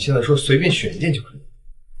人了，你现在说随便选一件就可以？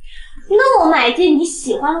那我买一件你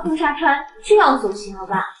喜欢的婚纱穿，这样总行了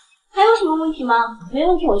吧？还有什么问题吗？没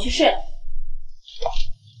问题，我去睡。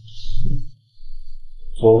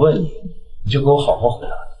我问你，你就给我好好回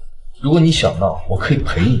答。如果你想闹，我可以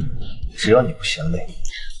陪你，只要你不嫌累。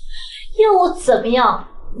要我怎么样，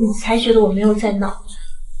你才觉得我没有在闹？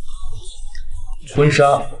婚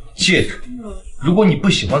纱、戒指，如果你不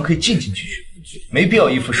喜欢，可以进进去去，没必要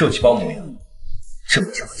一副受气包模样。这么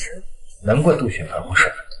矫情，难怪杜雪凡会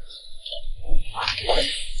甩。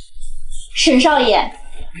沈少爷，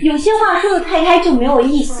有些话说的太开就没有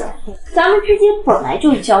意思。咱们之间本来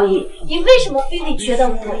就是交易，你为什么非得觉得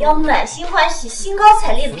我要满心欢喜、兴高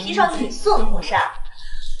采烈的披上你送的婚纱？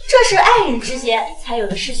这是爱人之间才有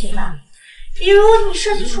的事情吧？比如你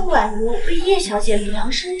设计出宛如为叶小姐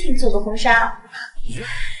量身定做的婚纱，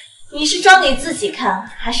你是装给自己看，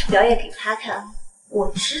还是表演给他看？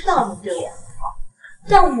我知道你对我，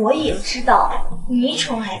但我也知道你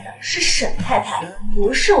宠爱的是沈太太，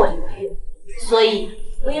不是我刘玉，所以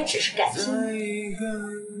我也只是感激你。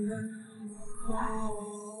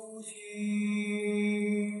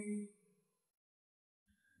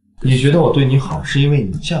你觉得我对你好，是因为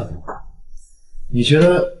你嫁给我？你觉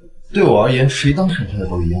得对我而言，谁当沈太太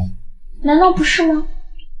都一样？难道不是吗？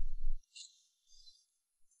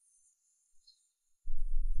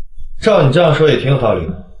照你这样说也挺有道理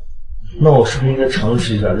的。那我是不是应该尝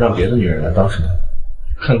试一下，让别的女人来当沈太太，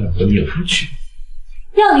看看和你有什么区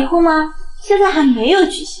别？要离婚吗？现在还没有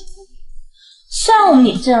举行。虽然我们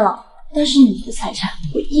领证了，但是你的财产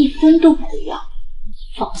我一分都不会要，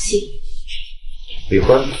放心。离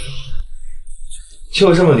婚？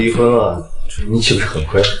就这么离婚了，你岂不是很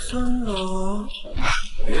亏？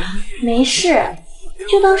没事，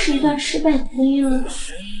就当是一段失败的婚姻了。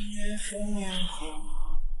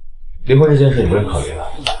离婚这件事你不用考虑了。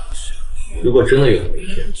如果真的有那么一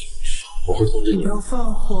天，我会通知你的。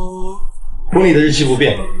婚礼的日期不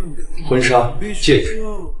变，婚纱、戒指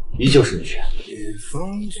依旧是你选。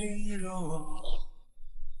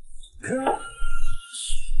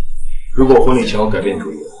如果婚礼前我改变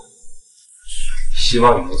主意了，希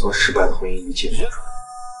望你能从失败的婚姻里解脱出来。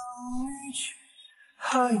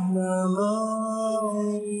还那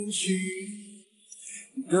么年轻，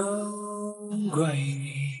都怪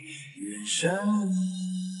你远山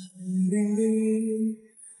林里，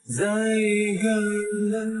在一个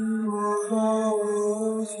冷漠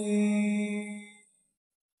后期。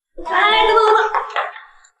来，等等。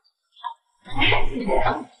谢谢。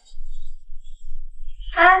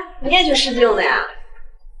你也去试镜的呀？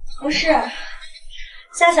不是，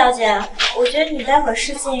夏小姐，我觉得你待会儿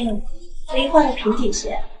试镜可以换的平底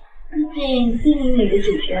些，毕竟电影里的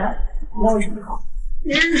主角没有什么好。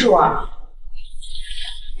你认识我？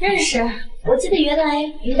认识，我记得原来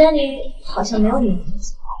名单里好像没有你的名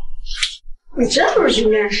字。你真不是去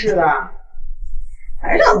面试的？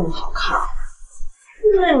还长那么好看？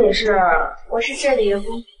那你是？我是这里员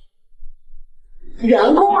工。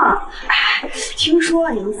员工啊？哎，听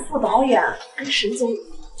说你们副导演跟沈总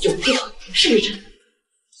有地方，是不是真的？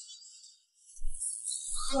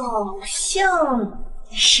好像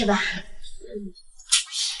是吧。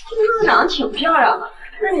听说长得挺漂亮的，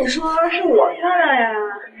那你说是我漂亮呀，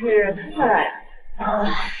还是她漂亮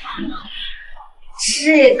呀？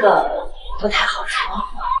这个不太好说。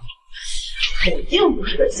肯定不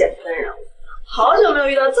是个简单人物。好久没有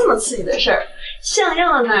遇到这么刺激的事儿，像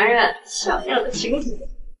样的男人，像样的情节。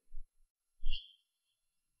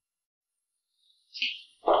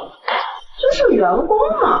就是员工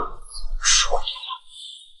嘛，说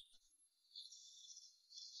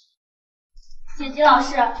剪辑老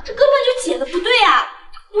师，这根本就剪的不对呀，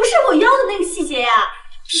不是我要的那个细节呀。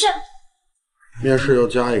是。面试要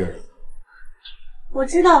加一个人。我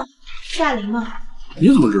知道，夏琳嘛。你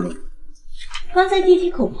怎么知道？刚在电梯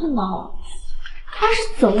口碰到了。他是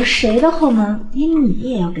走了谁的后门，连你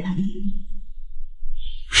也要给他面。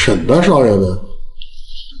沈大少爷呗。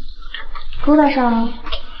勾搭上了？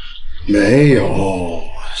没有，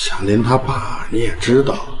夏琳他爸你也知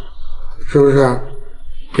道，是不是？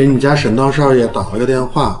给你家沈大少爷打了个电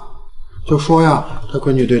话，就说呀，他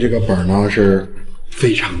闺女对这个本呢是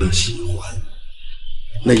非常的喜欢，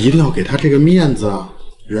那一定要给他这个面子啊！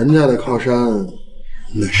人家的靠山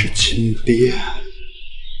那是亲爹。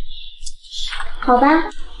好吧，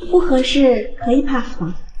不合适可以 pass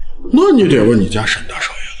吗？那你得问你家沈大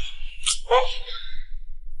少爷了。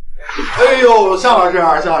哎呦，夏老师，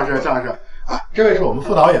啊，这位是我们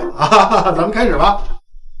副导演啊，咱们开始吧。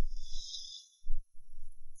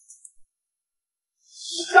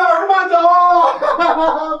夏老师慢走，慢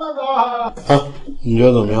走啊！你觉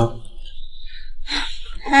得怎么样？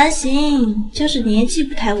还行，就是年纪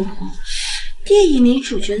不太吻合。第电影里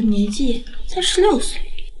主角的年纪才16岁。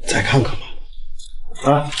再看看吧。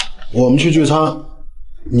哎，我们去聚餐，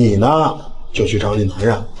你呢就去找你男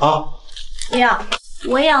人啊。不要，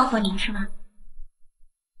我也要和你吃饭。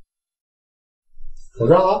我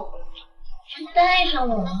这啊，是带上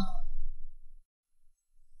我吗？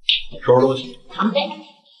收拾东西。好的。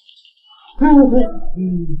为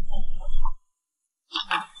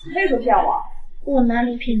什么骗我？我哪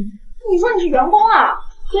里骗你？你说你是员工啊？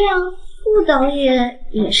对啊，副导演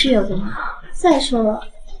也是员工。再说了，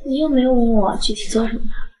你又没有问我具体做什么。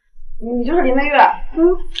你就是林媚月？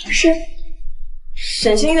是。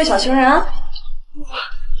沈星玉的小情人？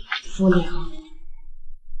无聊。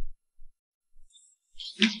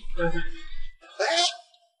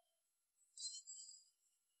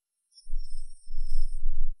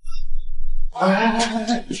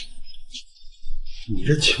哎，你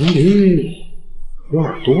这情敌有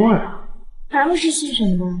点多呀。还不是信什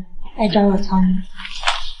么的，爱找我操你。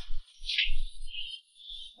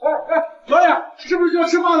导演，是不是就要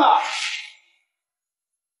吃饭了？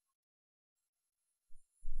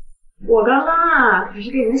我刚刚啊，可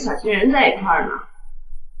是跟你的小情人在一块儿呢。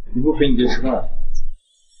你不陪你爹吃饭？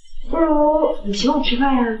不如你请我吃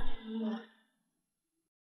饭呀？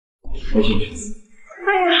没兴趣。哎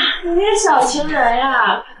呀，你那个小情人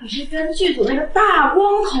呀，可是跟剧组那个大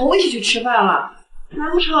光头一起去吃饭了，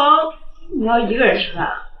难不成你要一个人吃饭？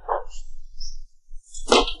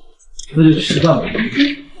那就去吃饭吧。点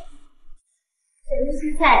个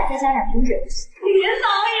青菜，再加2瓶水。林导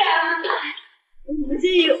演，你不介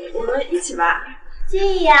意我们一起吧？介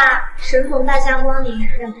意呀，沈总大驾光临，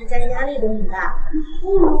让大家压力都很大。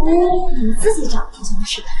不如你自己找地方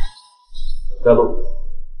吃饭。带路。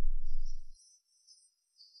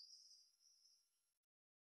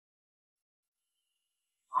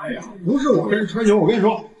哎呀，不是我跟人吹牛，我跟你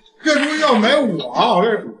说，这东西要没我跟你说，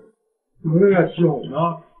你这个酒呢？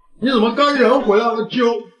你怎么干人回来了酒？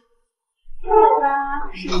我吧，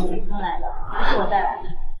是你请来的，是我带来的。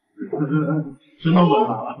沈总来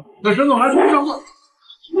了，那沈总来请上座。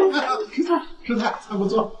吃菜不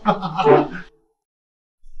错。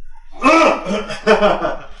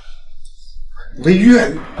魏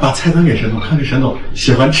月，把菜单给沈总，看看沈总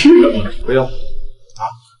喜欢吃什么。不要。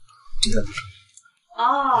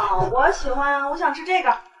哦，我想吃这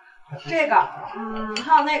个，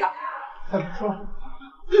还有那个。还不错。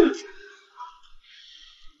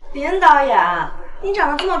林导演，你长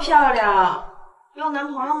得这么漂亮，你有男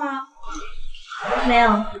朋友吗？没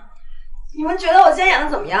有。你们觉得我今天演的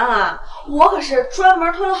怎么样啊？我可是专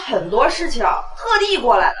门推了很多事情，特地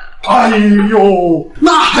过来的。哎呦，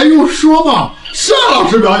那还用说吗？夏老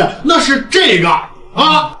师表演那是这个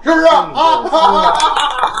啊，是不是啊？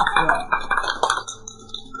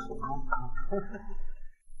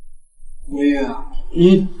魏月，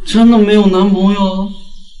你真的没有男朋友？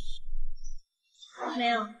没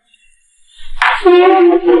有。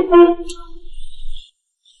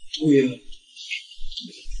魏月，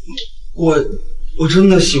我真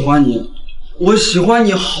的喜欢你，我喜欢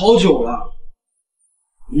你好久了。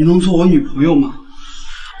你能做我女朋友吗？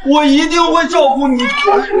我一定会照顾你，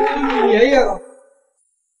你爷爷的。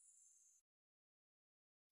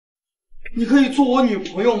你可以做我女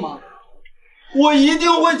朋友吗？我一定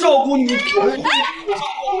会照顾你，照顾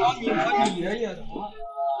好你和你爷爷的。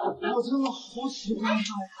我真的好喜欢他。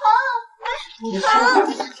没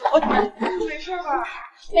事吧？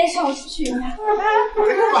没事，我出去一下。没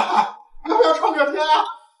事吧？要不要唱个天啊？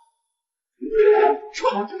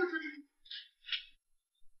唱这个。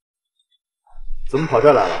怎么跑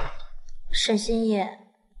这来了？沈星野，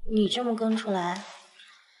你这么跟出来，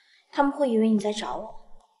他们会以为你在找我。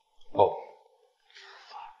哦。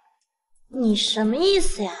你什么意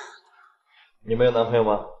思呀？你没有男朋友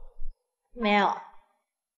吗？没有。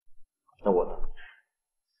那我呢？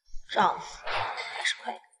丈夫还是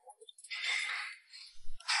快点。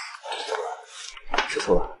吃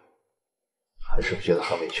醋了？还是觉得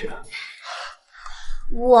很委屈啊？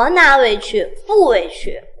我哪委屈？不委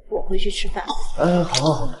屈。我回去吃饭。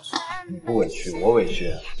好，你不委屈，我委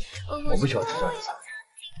屈。我不喜欢吃这样的菜，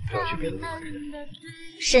不要去别的地方吃。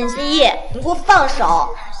沈星野，你给我放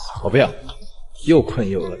手！我不要，又困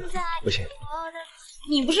又饿的，不行。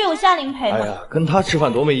你不是有夏琳陪吗？哎呀，跟他吃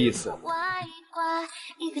饭多没意思。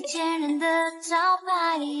一个贱人的招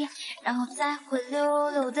牌，然后再灰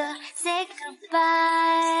溜溜的 say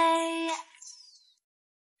goodbye。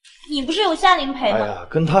你不是有夏琳陪吗？哎呀，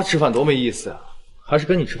跟他吃饭多没意思啊，还是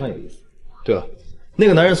跟你吃饭有意思。对了，那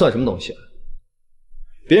个男人算什么东西啊？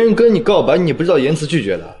别人跟你告白，你不知道言辞拒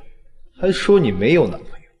绝的，还说你没有男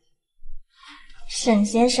朋友。沈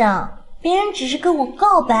先生，别人只是跟我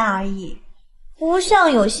告白而已，不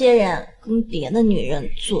像有些人跟别的女人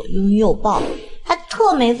左拥右抱，还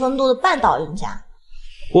特没风度的绊倒人家。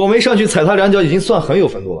我没上去踩他两脚，已经算很有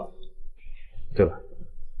风度了。对了，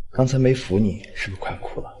刚才没扶你，是不是快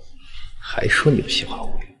哭了？还说你不喜欢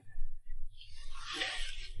我？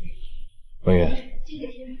文远，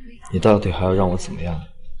你到底还要让我怎么样，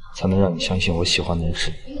才能让你相信我喜欢的人是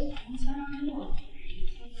你？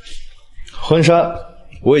婚纱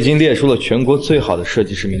我已经列出了全国最好的设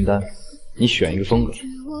计师名单，你选一个风格，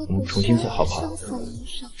我们重新做好不好？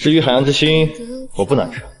至于海洋之心，我不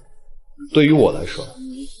难吃。对于我来说，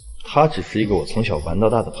他只是一个我从小玩到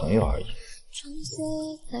大的朋友而已。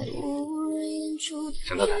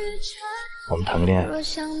想太太，我们谈个恋爱，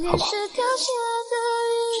好不好？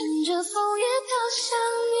乘着风也飘向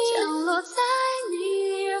你，降落在你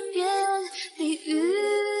耳边，地狱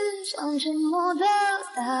像沉默的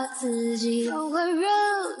大自己，有温热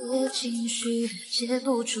烈情绪，写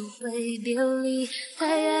不出会别离，太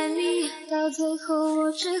爱你，到最后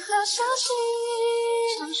我只好相信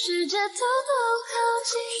你，尝试着偷偷靠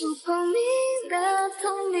近，触碰你那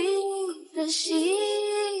透明的心，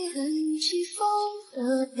很起风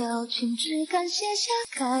的表情，只敢写下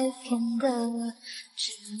开篇的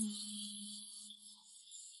致意。